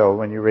think so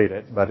when you read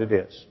it, but it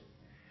is.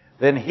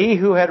 Then he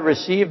who had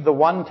received the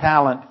 1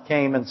 talent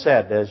came and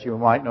said, as you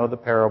might know the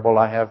parable,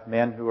 I have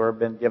men who have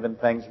been given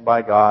things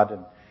by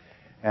God,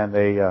 and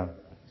they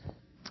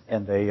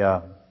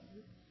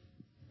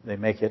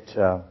make it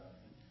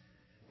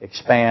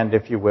expand,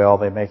 if you will.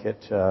 They make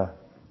it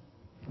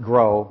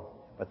grow.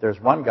 But there's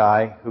one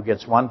guy who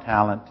gets 1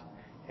 talent,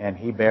 and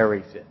he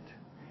buries it.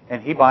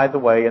 And he, by the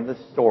way, in the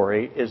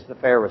story, is the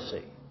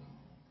Pharisee.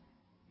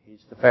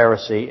 He's the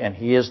Pharisee, and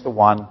he is the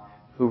one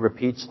who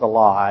repeats the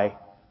lie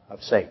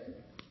of Satan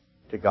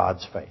to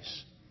God's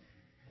face.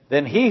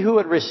 Then he who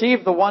had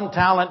received the 1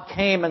 talent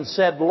came and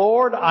said,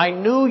 Lord, I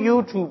knew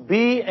you to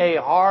be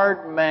a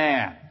hard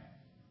man.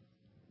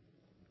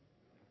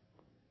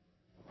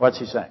 What's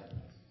he saying?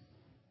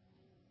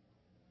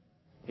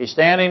 He's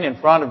standing in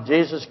front of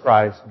Jesus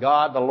Christ,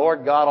 God, the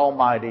Lord God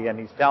Almighty, and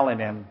he's telling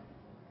him,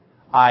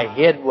 I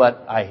hid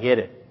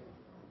it.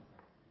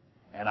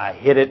 And I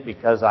hid it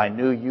because I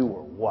knew you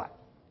were what?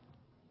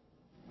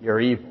 You're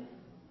evil.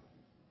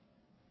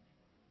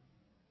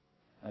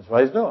 That's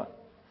what he's doing.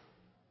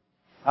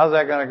 How's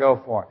that going to go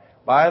for him?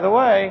 By the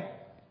way,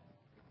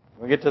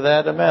 we'll get to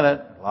that in a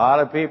minute. A lot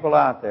of people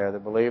out there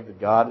that believe that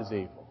God is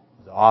evil,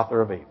 the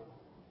author of evil.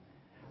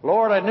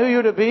 Lord, I knew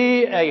you to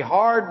be a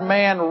hard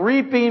man,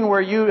 reaping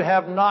where you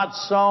have not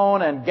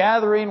sown and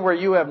gathering where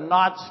you have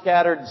not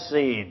scattered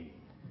seed.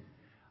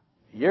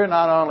 You're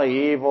not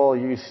only evil,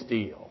 you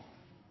steal.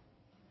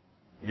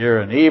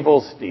 You're an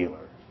evil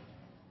stealer.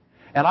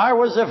 And I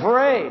was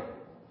afraid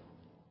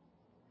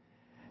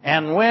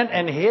and went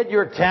and hid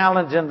your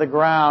talent in the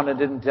ground and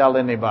didn't tell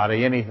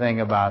anybody anything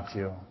about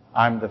you.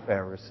 I'm the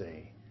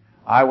Pharisee.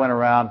 I went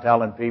around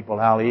telling people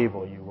how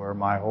evil you were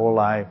my whole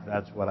life.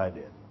 That's what I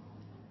did.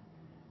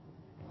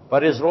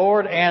 But his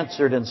Lord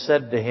answered and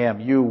said to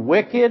him, you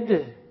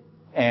wicked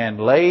and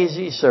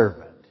lazy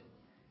servant,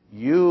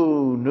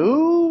 you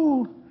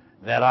knew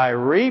that I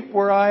reap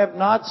where I have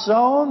not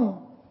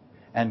sown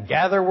and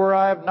gather where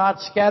I have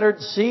not scattered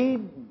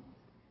seed.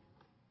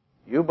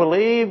 You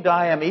believed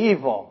I am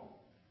evil.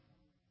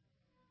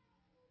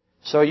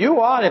 So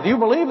you ought, if you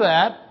believe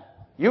that,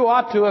 you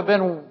ought to have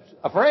been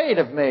afraid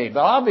of me. But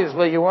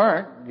obviously you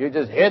weren't. You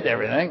just hid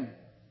everything.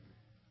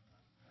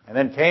 And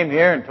then came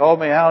here and told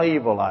me how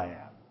evil I am.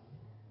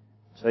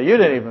 So you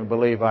didn't even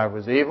believe I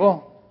was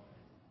evil.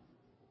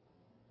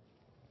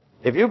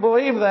 If you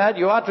believe that,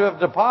 you ought to have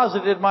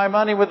deposited my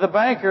money with the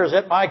bankers.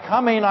 At my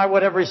coming, I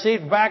would have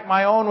received back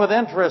my own with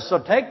interest.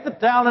 So take the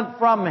talent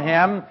from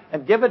him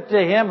and give it to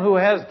him who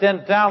has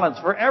 10 talents.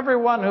 For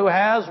everyone who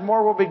has,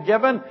 more will be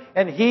given,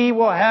 and he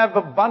will have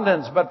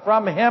abundance. But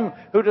from him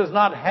who does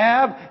not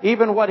have,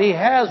 even what he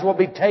has will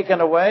be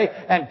taken away.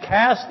 And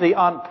cast the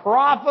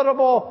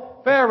unprofitable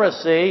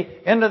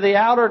Pharisee into the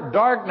outer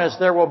darkness.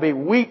 There will be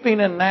weeping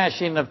and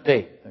gnashing of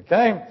teeth.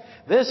 Okay?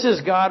 This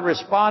is God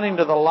responding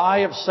to the lie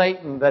of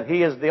Satan that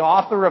he is the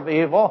author of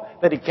evil,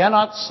 that he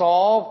cannot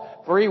solve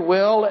free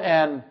will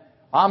and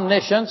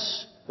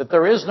omniscience, that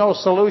there is no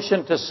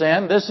solution to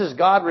sin. This is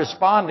God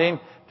responding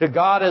to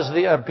God as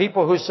the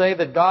people who say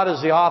that God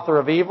is the author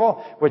of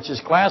evil, which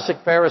is classic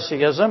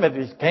Phariseeism.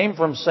 It came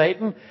from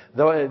Satan.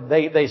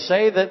 They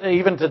say that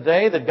even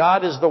today that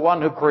God is the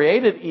one who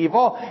created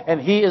evil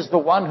and he is the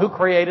one who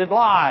created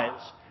lies.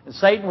 And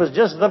Satan was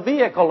just the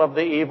vehicle of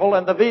the evil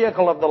and the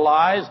vehicle of the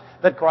lies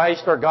that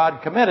Christ or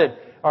God committed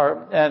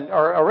or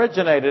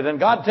originated. And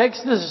God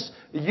takes this,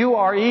 you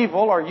are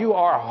evil or you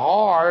are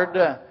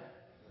hard,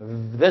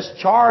 this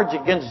charge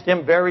against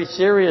him very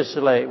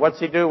seriously.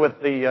 What's he do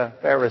with the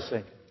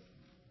Pharisee?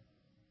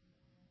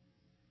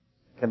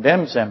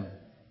 Condemns him.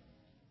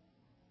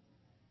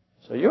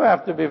 So you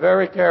have to be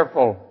very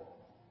careful.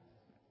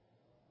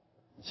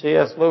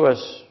 C.S.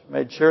 Lewis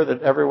made sure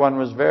that everyone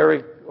was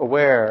very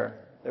aware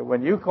that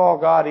when you call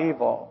God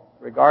evil,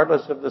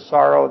 regardless of the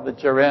sorrow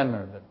that you're in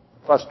or the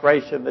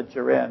frustration that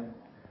you're in.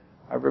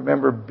 I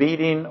remember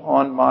beating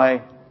on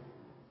my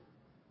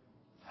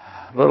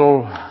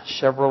little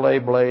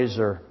Chevrolet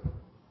Blazer,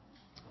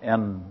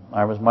 and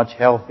I was much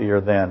healthier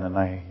then, and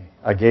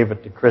I gave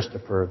it to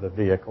Christopher, the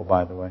vehicle,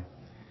 by the way.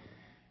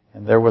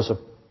 And there was a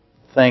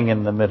thing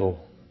in the middle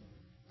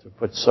to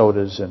put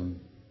sodas and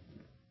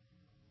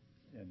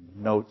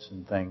notes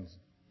and things,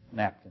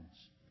 napkins.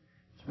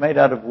 It's made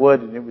out of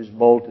wood, and it was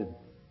bolted.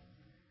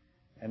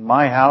 And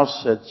my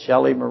house at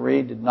Shelley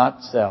Marie did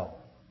not sell.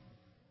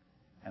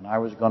 And I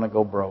was going to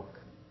go broke.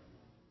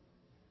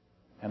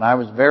 And I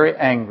was very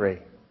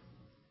angry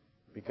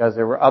because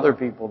there were other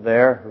people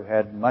there who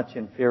had much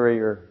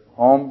inferior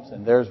homes,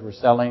 and theirs were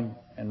selling,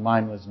 and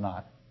mine was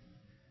not.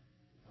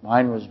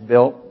 Mine was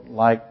built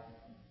like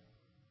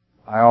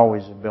I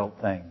always have built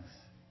things.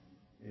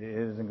 It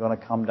isn't going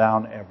to come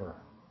down ever.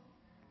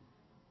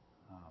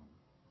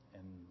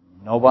 And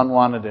no one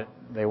wanted it.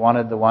 They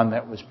wanted the one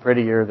that was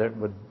prettier, that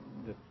was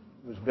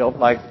built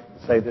like,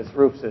 say, this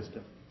roof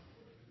system.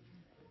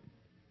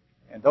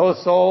 And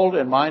those sold,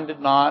 and mine did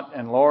not.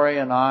 And Lori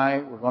and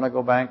I were going to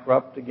go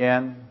bankrupt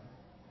again.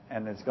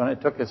 And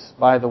it took us,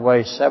 by the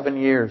way, 7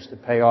 years to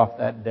pay off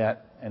that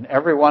debt. And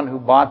everyone who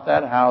bought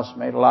that house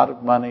made a lot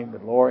of money,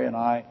 but Lori and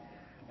I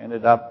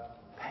ended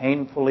up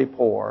painfully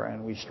poor.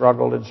 And we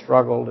struggled and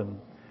struggled. And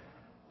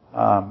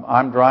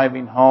I'm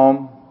driving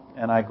home,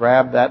 and I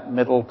grabbed that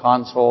middle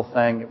console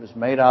thing. It was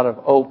made out of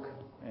oak,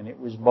 and it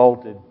was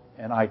bolted.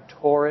 And I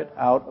tore it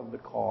out of the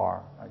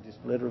car. I just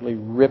literally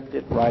ripped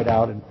it right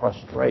out in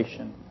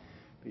frustration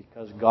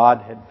because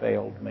God had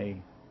failed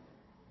me.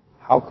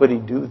 How could He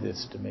do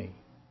this to me?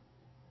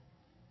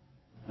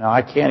 Now,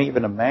 I can't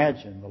even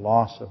imagine the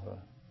loss of a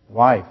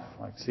wife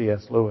like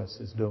C.S. Lewis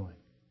is doing.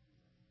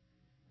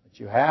 But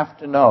you have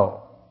to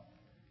know,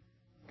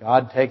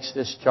 God takes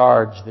this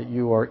charge that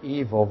you are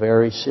evil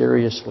very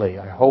seriously.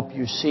 I hope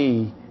you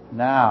see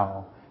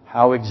now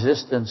how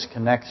existence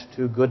connects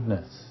to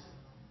goodness.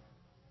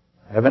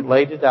 I haven't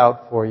laid it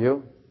out for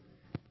you.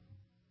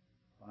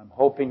 I'm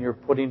hoping you're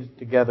putting it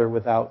together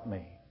without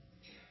me.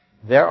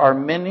 There are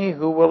many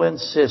who will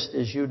insist,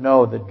 as you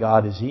know, that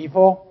God is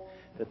evil,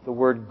 that the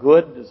word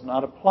good does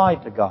not apply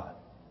to God.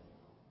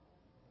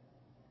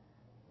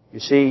 You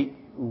see,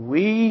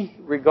 we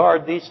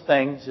regard these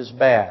things as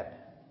bad.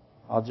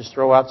 I'll just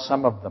throw out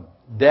some of them.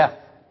 Death,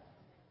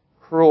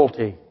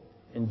 cruelty,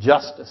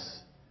 injustice,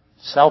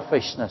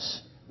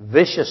 selfishness,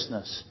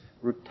 viciousness,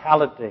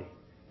 brutality,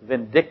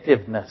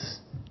 vindictiveness,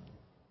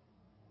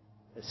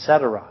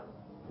 etc.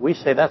 We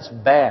say that's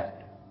bad.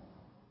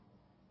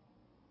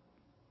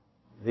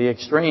 The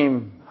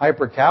extreme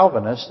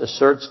hyper-Calvinist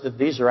asserts that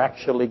these are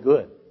actually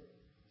good.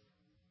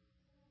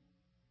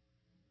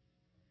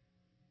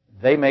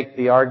 They make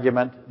the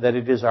argument that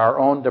it is our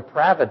own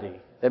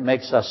depravity that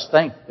makes us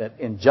think that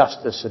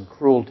injustice and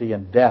cruelty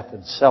and death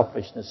and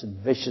selfishness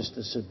and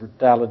viciousness and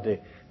brutality,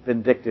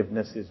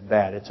 vindictiveness is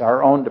bad. It's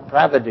our own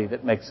depravity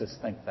that makes us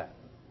think that.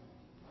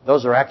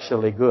 Those are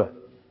actually good.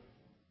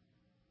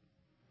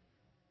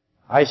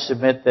 I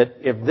submit that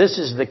if this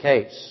is the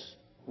case,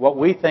 what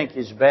we think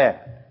is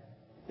bad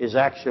is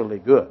actually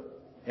good.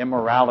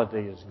 Immorality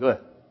is good.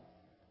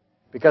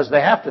 Because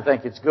they have to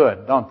think it's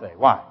good, don't they?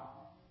 Why?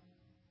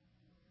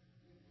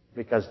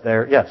 Because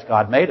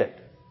God made it.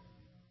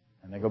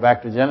 And they go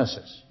back to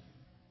Genesis.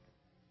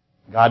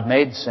 God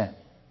made sin.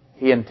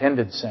 He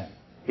intended sin.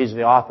 He's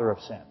the author of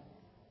sin.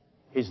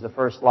 He's the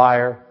first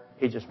liar.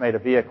 He just made a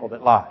vehicle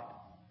that lied.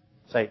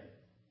 Satan.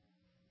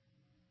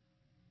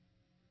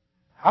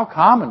 How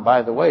common,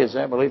 by the way, is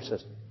that belief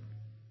system?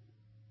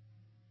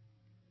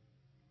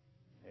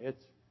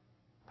 It's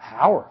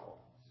powerful.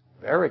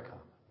 It's very common.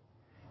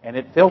 And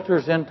it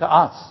filters into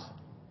us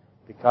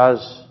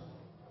because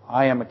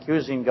I am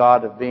accusing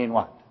God of being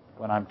what?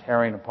 When I'm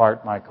tearing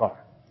apart my car.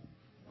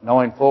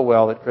 Knowing full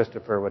well that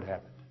Christopher would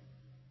have it.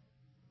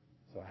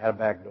 So I had a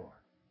back door.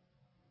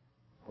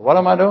 But what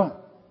am I doing?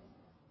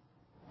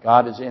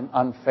 God is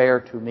unfair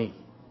to me.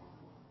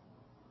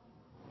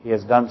 He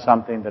has done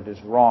something that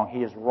is wrong.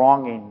 He is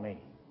wronging me.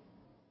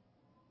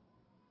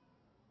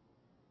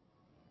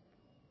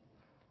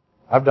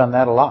 I've done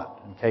that a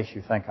lot, in case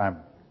you think I'm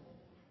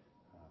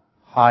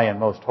high and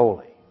most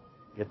holy.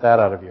 Get that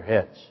out of your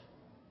heads.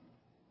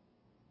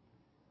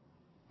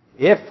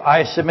 If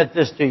I submit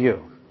this to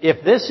you,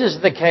 if this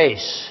is the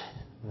case,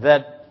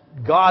 that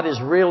God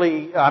is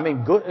really,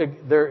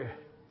 good,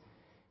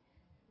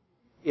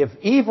 if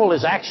evil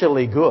is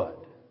actually good,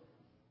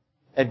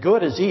 and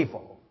good is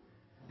evil,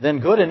 then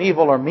good and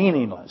evil are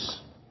meaningless.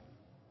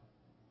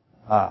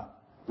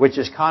 Which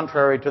is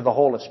contrary to the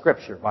whole of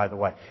Scripture, by the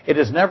way. It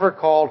is never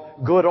called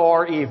good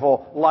or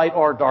evil, light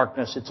or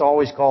darkness. It's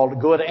always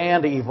called good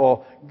and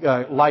evil,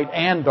 light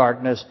and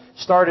darkness.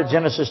 Start at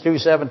Genesis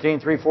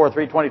 2:17, 3:4,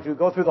 3:22.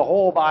 Go through the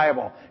whole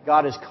Bible.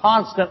 God is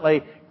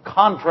constantly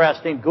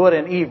contrasting good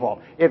and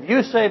evil. If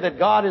you say that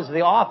God is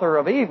the author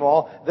of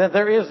evil, then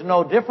there is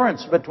no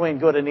difference between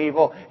good and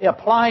evil.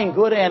 Applying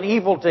good and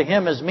evil to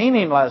Him is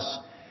meaningless.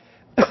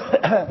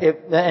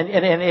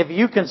 if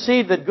you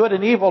concede that good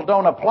and evil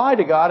don't apply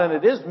to God and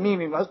it is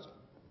meaningless,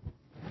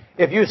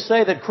 if you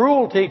say that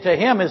cruelty to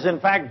Him is in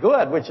fact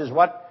good, which is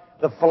what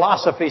the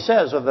philosophy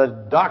says, or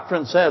the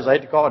doctrine says, I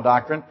hate to call it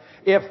doctrine,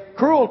 if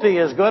cruelty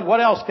is good, what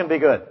else can be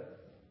good?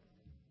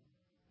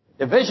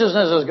 If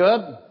viciousness is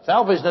good,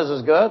 selfishness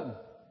is good,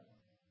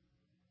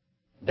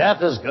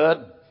 death is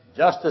good,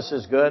 justice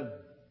is good,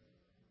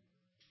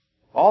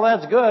 all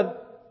that's good,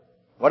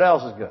 what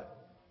else is good?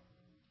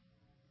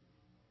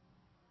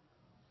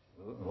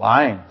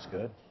 Lying is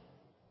good.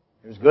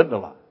 There's good to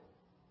lie.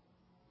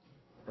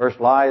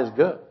 First lie is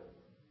good.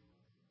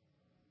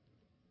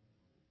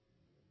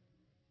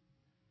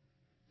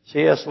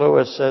 C.S.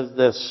 Lewis says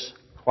this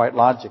quite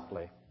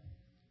logically,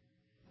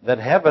 that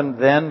heaven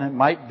then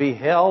might be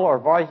hell or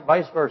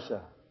vice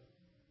versa,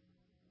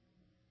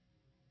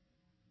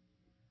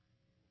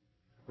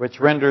 which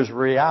renders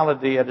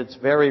reality at its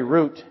very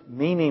root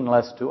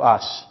meaningless to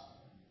us,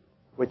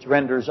 which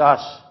renders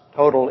us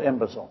total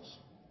imbeciles.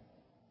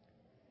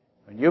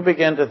 When you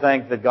begin to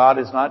think that God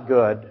is not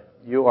good,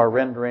 you are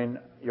rendering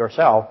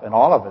yourself, and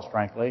all of us,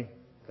 frankly,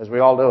 because we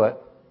all do it,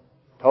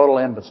 total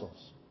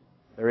imbeciles.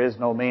 There is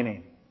no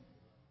meaning.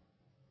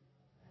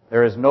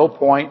 There is no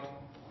point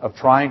of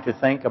trying to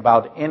think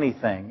about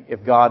anything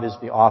if God is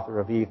the author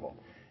of evil.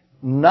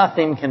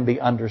 Nothing can be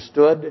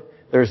understood.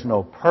 There's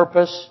no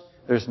purpose.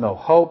 There's no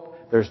hope.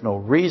 There's no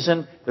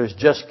reason. There's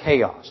just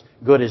chaos.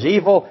 Good is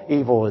evil.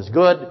 Evil is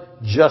good.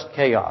 Just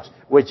chaos.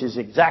 Which is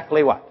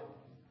exactly what?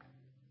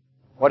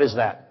 What is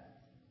that?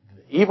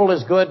 Evil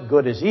is good.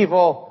 Good is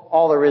evil.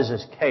 All there is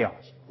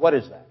chaos. What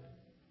is that?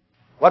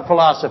 What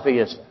philosophy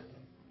is that?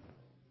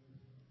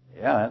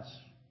 Yeah, that's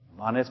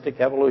monistic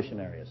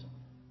evolutionaryism.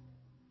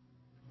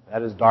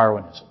 That is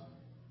Darwinism.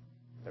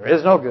 There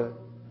is no good.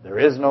 There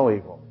is no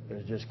evil.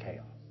 There's just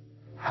chaos.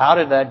 How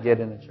did that get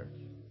in the church?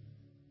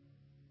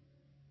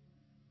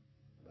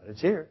 But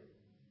it's here.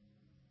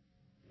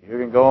 You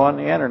can go on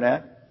the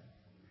internet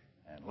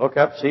and look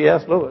up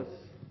C.S. Lewis,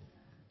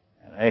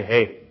 and they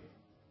hate him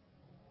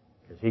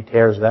because he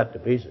tears that to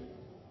pieces.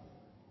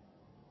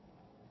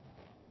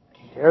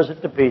 He tears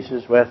it to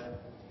pieces with,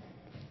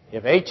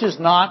 if H is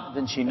not,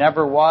 then she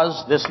never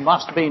was. This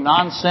must be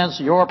nonsense.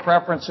 Your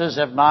preferences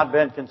have not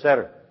been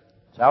considered.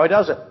 That's how he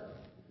does it.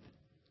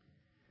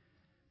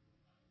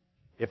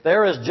 If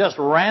there is just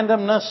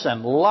randomness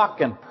and luck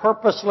and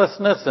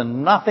purposelessness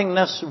and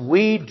nothingness,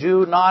 we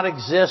do not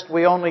exist.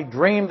 We only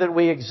dream that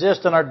we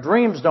exist, and our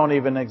dreams don't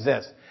even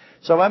exist.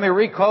 So let me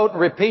requote and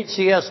repeat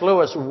C.S.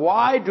 Lewis.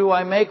 Why do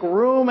I make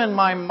room in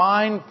my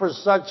mind for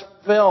such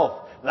filth?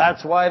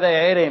 That's why they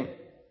hate him.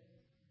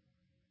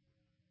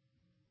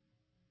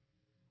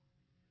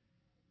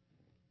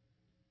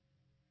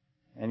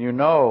 And you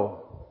know,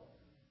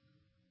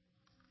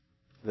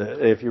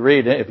 if you've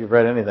read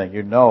anything,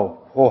 you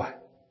know, boy,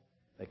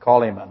 they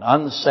call him an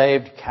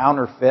unsaved,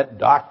 counterfeit,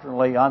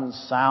 doctrinally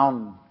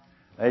unsound.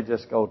 They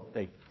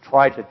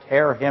try to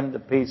tear him to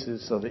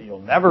pieces so that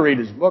you'll never read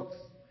his books,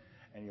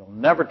 and you'll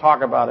never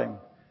talk about him,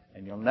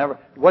 and you'll never...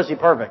 Was he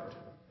perfect?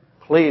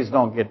 Please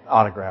don't get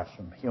autographs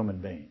from human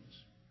beings.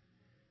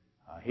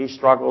 He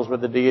struggles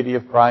with the deity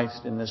of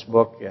Christ in this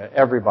book.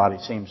 Everybody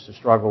seems to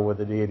struggle with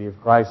the deity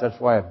of Christ. That's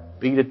why I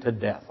beat it to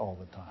death all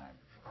the time.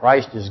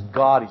 Christ is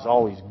God. He's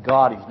always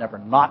God. He's never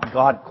not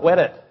God. Quit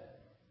it.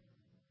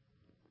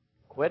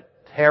 Quit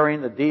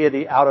tearing the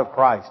deity out of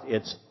Christ.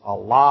 It's a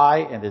lie,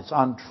 and it's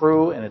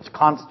untrue, and it's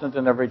constant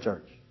in every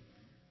church.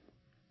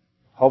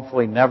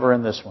 Hopefully never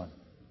in this one.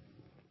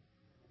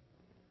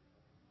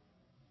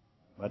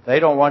 But they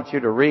don't want you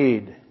to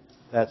read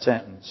that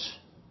sentence.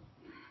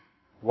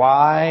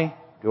 Why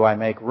do I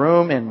make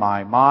room in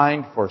my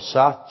mind for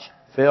such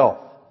filth?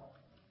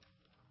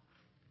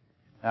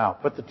 Now,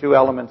 put the two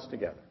elements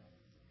together.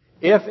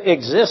 If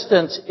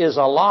existence is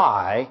a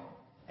lie,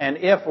 and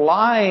if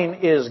lying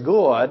is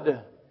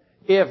good,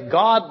 if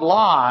God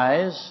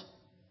lies,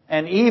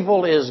 and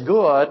evil is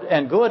good,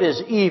 and good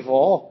is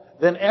evil,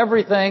 then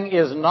everything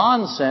is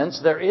nonsense.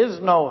 There is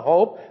no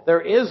hope.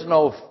 There is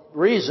no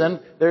reason.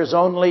 There's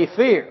only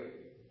fear.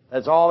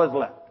 That's all that's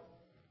left.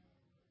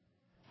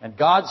 And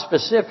God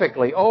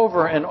specifically,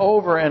 over and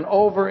over and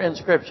over in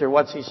Scripture,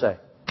 what's He say?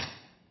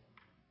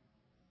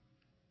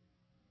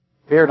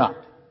 Fear not.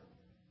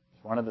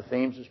 It's one of the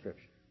themes of Scripture.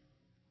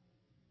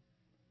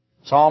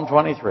 Psalm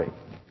 23.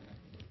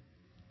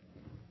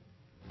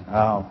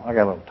 Oh, I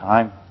got a little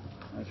time.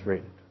 Let's read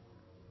it.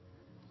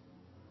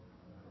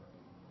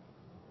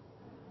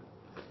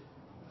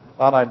 I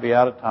thought I'd be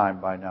out of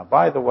time by now.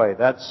 By the way,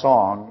 that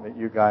song that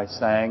you guys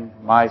sang,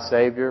 My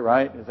Savior,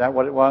 right? Is that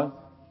what it was?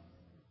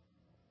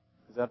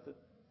 Is that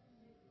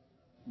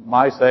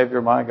My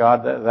Savior, My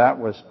God? That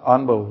was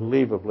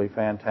unbelievably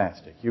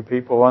fantastic. You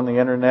people on the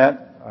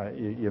internet,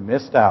 you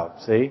missed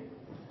out. See?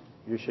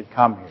 You should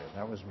come here.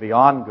 That was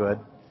beyond good.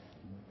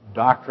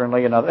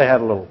 Doctrinally, they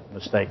had a little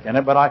mistake in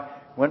it, but I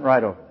went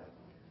right over that.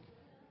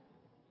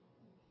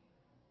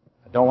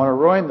 I don't want to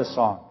ruin the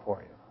song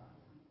for you.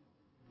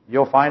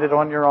 You'll find it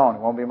on your own.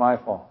 It won't be my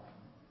fault.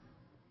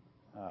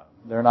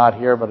 They're not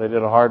here, but I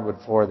did a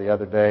hardwood floor the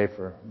other day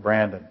for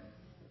Brandon.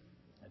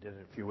 I did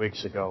it a few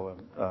weeks ago,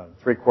 a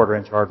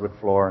 3/4-inch hardwood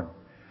floor, and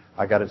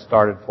I got it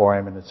started for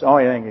him. And it's the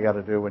only thing you got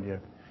to do when you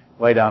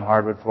lay down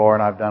hardwood floor,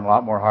 and I've done a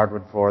lot more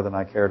hardwood floor than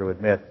I care to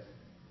admit,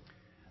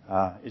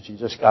 is you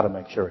just got to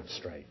make sure it's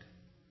straight.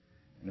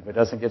 And if it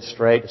doesn't get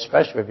straight,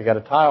 especially if you got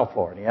a tile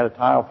floor, and he had a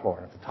tile floor,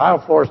 and if the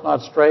tile floor is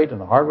not straight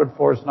and the hardwood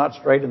floor is not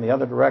straight in the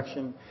other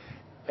direction,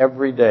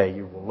 every day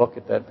you will look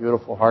at that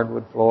beautiful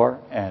hardwood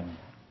floor and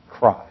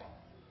cry.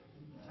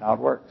 That's how it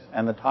works.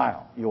 And the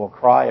tile. You will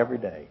cry every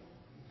day.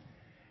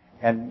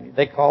 And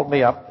they called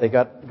me up. They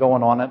got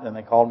going on it, and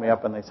they called me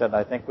up, and they said,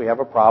 I think we have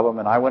a problem.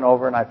 And I went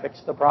over, and I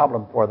fixed the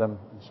problem for them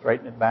and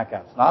straightened it back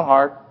out. It's not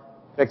hard.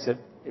 Fix it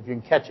if you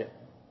can catch it.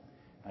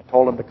 I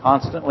told them to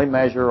constantly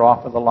measure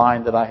off of the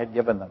line that I had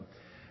given them.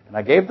 And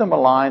I gave them a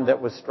line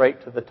that was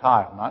straight to the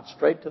tile. Not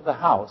straight to the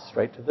house,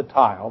 straight to the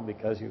tile,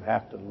 because you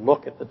have to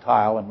look at the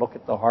tile and look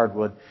at the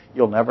hardwood.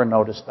 You'll never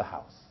notice the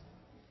house.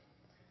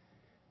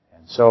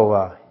 And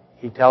so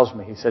he tells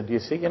me, he said, do you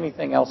see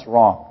anything else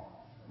wrong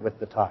with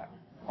the tile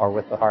or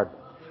with the hardwood?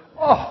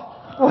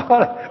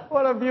 Oh,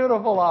 what a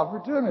beautiful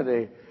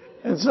opportunity.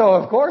 And so,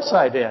 of course,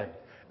 I did.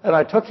 And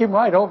I took him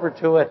right over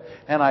to it,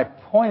 and I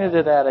pointed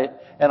it at it,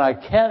 and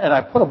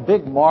I put a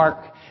big mark,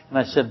 and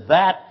I said,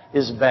 that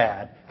is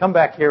bad. Come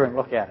back here and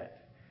look at it.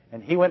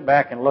 And he went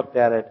back and looked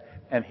at it,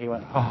 and he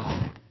went,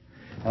 oh.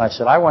 And I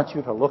said, I want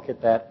you to look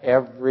at that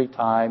every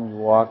time you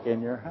walk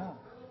in your house.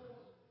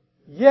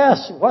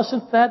 Yes,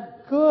 wasn't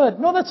that good?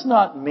 No, that's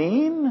not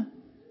mean.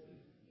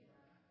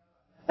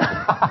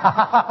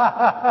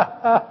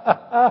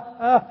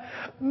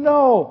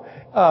 No,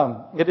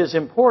 it is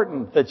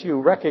important that you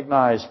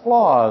recognize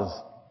flaws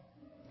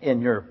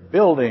in your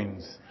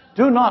buildings.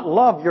 Do not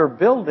love your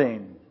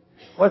building.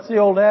 What's the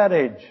old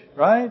adage,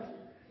 right?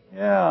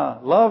 Yeah,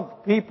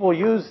 love people,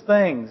 use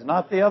things,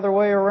 not the other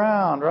way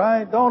around,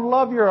 right? Don't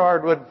love your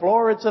hardwood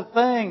floor, it's a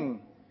thing.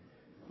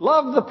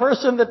 Love the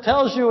person that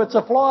tells you it's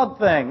a flawed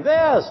thing.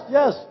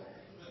 Yes.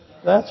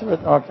 That's what,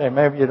 okay,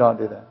 maybe you don't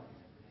do that.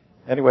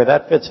 Anyway,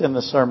 that fits in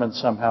the sermon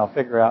somehow.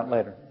 Figure out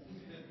later.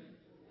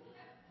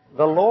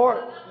 The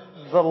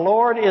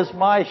Lord is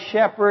my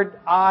shepherd.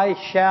 I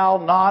shall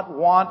not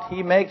want.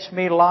 He makes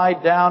me lie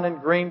down in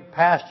green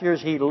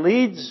pastures. He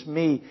leads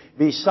me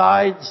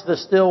besides the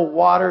still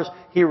waters.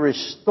 He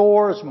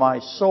restores my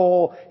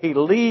soul. He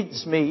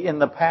leads me in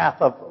the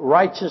path of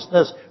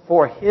righteousness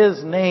for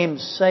His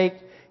name's sake.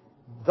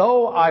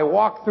 Though I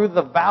walk through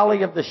the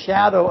valley of the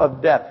shadow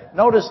of death.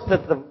 Notice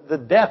that the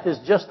death is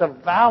just a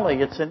valley.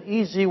 It's an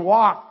easy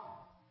walk.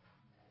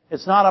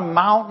 It's not a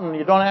mountain.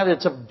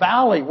 It's a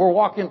valley. We're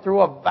walking through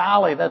a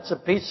valley. That's a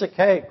piece of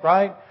cake,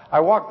 right?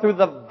 I walk through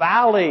the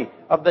valley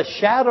of the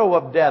shadow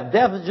of death.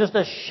 Death is just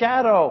a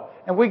shadow,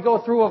 and we go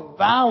through a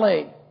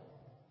valley.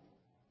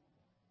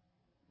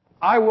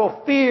 I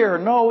will fear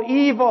no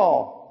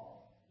evil.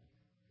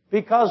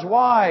 Because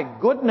why?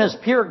 Goodness,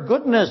 pure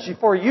goodness,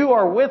 for you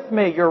are with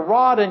me. Your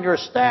rod and your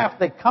staff,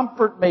 they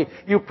comfort me.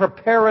 You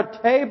prepare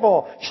a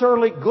table.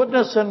 Surely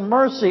goodness and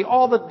mercy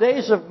all the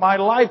days of my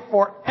life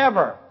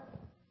forever.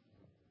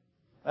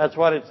 That's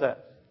what it says.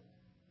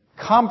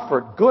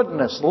 Comfort,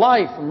 goodness,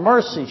 life,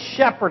 mercy,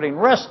 shepherding,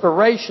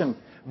 restoration,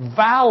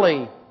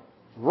 valley,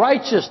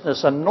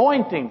 righteousness,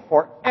 anointing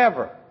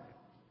forever.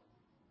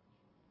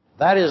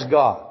 That is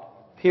God.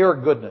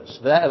 Pure goodness.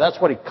 That's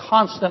what He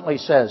constantly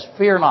says.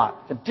 Fear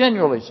not.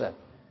 Continually said.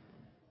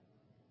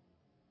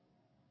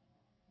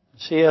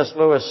 C.S.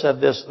 Lewis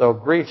said this, though,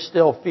 grief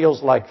still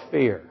feels like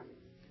fear,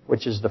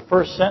 which is the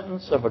first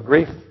sentence of a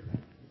grief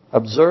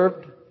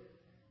observed.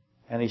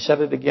 And he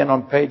said it again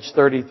on page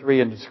 33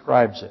 and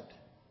describes it.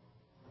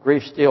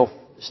 Grief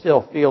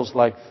still feels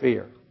like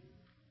fear.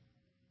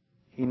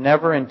 He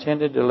never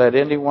intended to let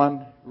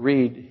anyone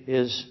read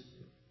his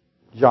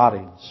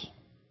jottings.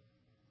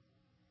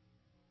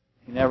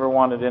 He never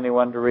wanted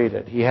anyone to read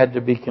it. He had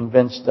to be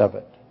convinced of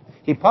it.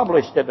 He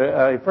published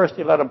it. First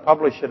he let him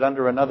publish it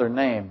under another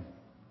name.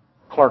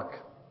 Clerk.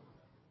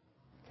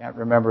 Can't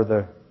remember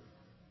the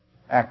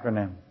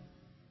acronym.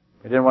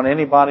 He didn't want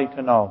anybody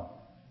to know.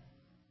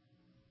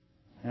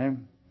 Okay?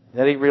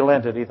 Then he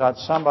relented. He thought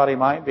somebody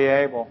might be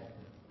able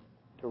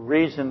to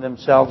reason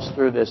themselves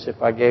through this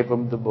if I gave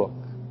them the book.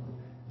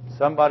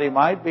 Somebody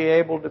might be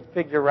able to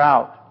figure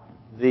out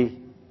the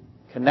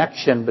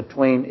connection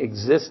between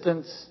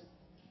existence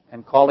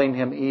and calling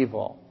Him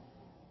evil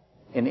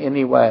in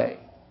any way.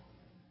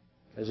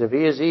 Because if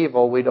He is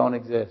evil, we don't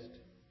exist.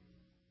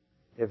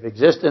 If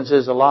existence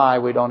is a lie,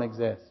 we don't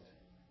exist.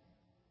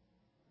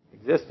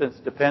 Existence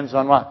depends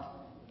on what?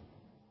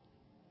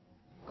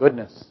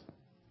 Goodness.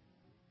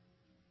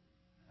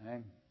 Okay?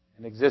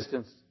 And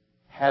existence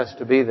has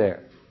to be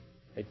there.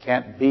 It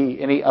can't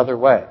be any other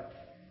way.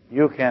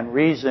 You can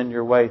reason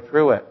your way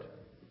through it.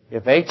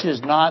 If H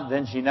is not,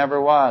 then she never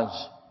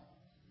was.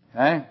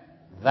 Okay?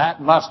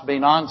 That must be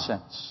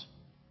nonsense.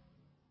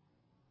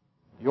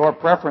 Your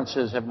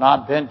preferences have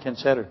not been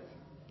considered.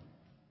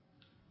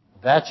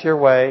 That's your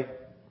way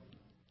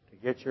to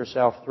get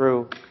yourself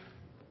through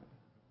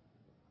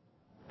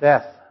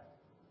death.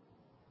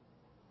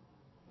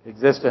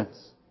 existence.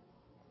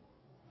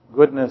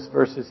 Goodness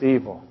versus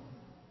evil.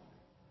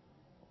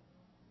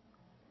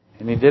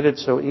 And He did it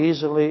so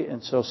easily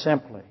and so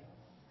simply.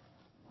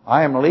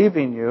 I am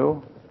leaving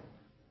you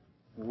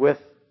with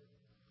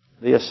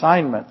the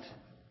assignment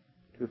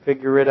to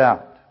figure it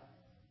out.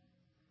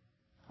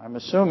 I'm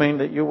assuming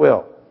that you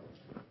will.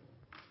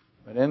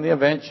 But in the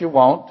event you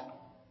won't,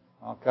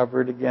 I'll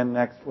cover it again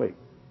next week.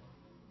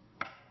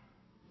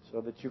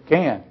 So that you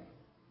can.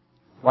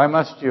 Why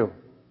must you?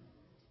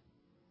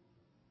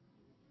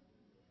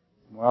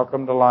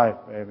 Welcome to life,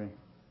 baby.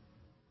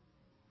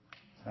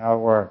 That's how it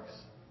works.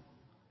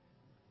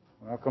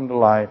 Welcome to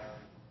life.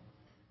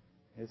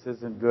 This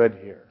isn't good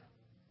here.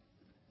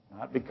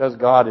 Not because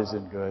God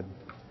isn't good.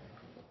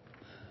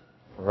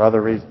 For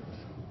other reasons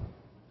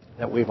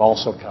that we've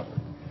also covered.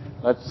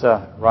 Let's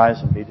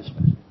rise and be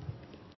dismissed.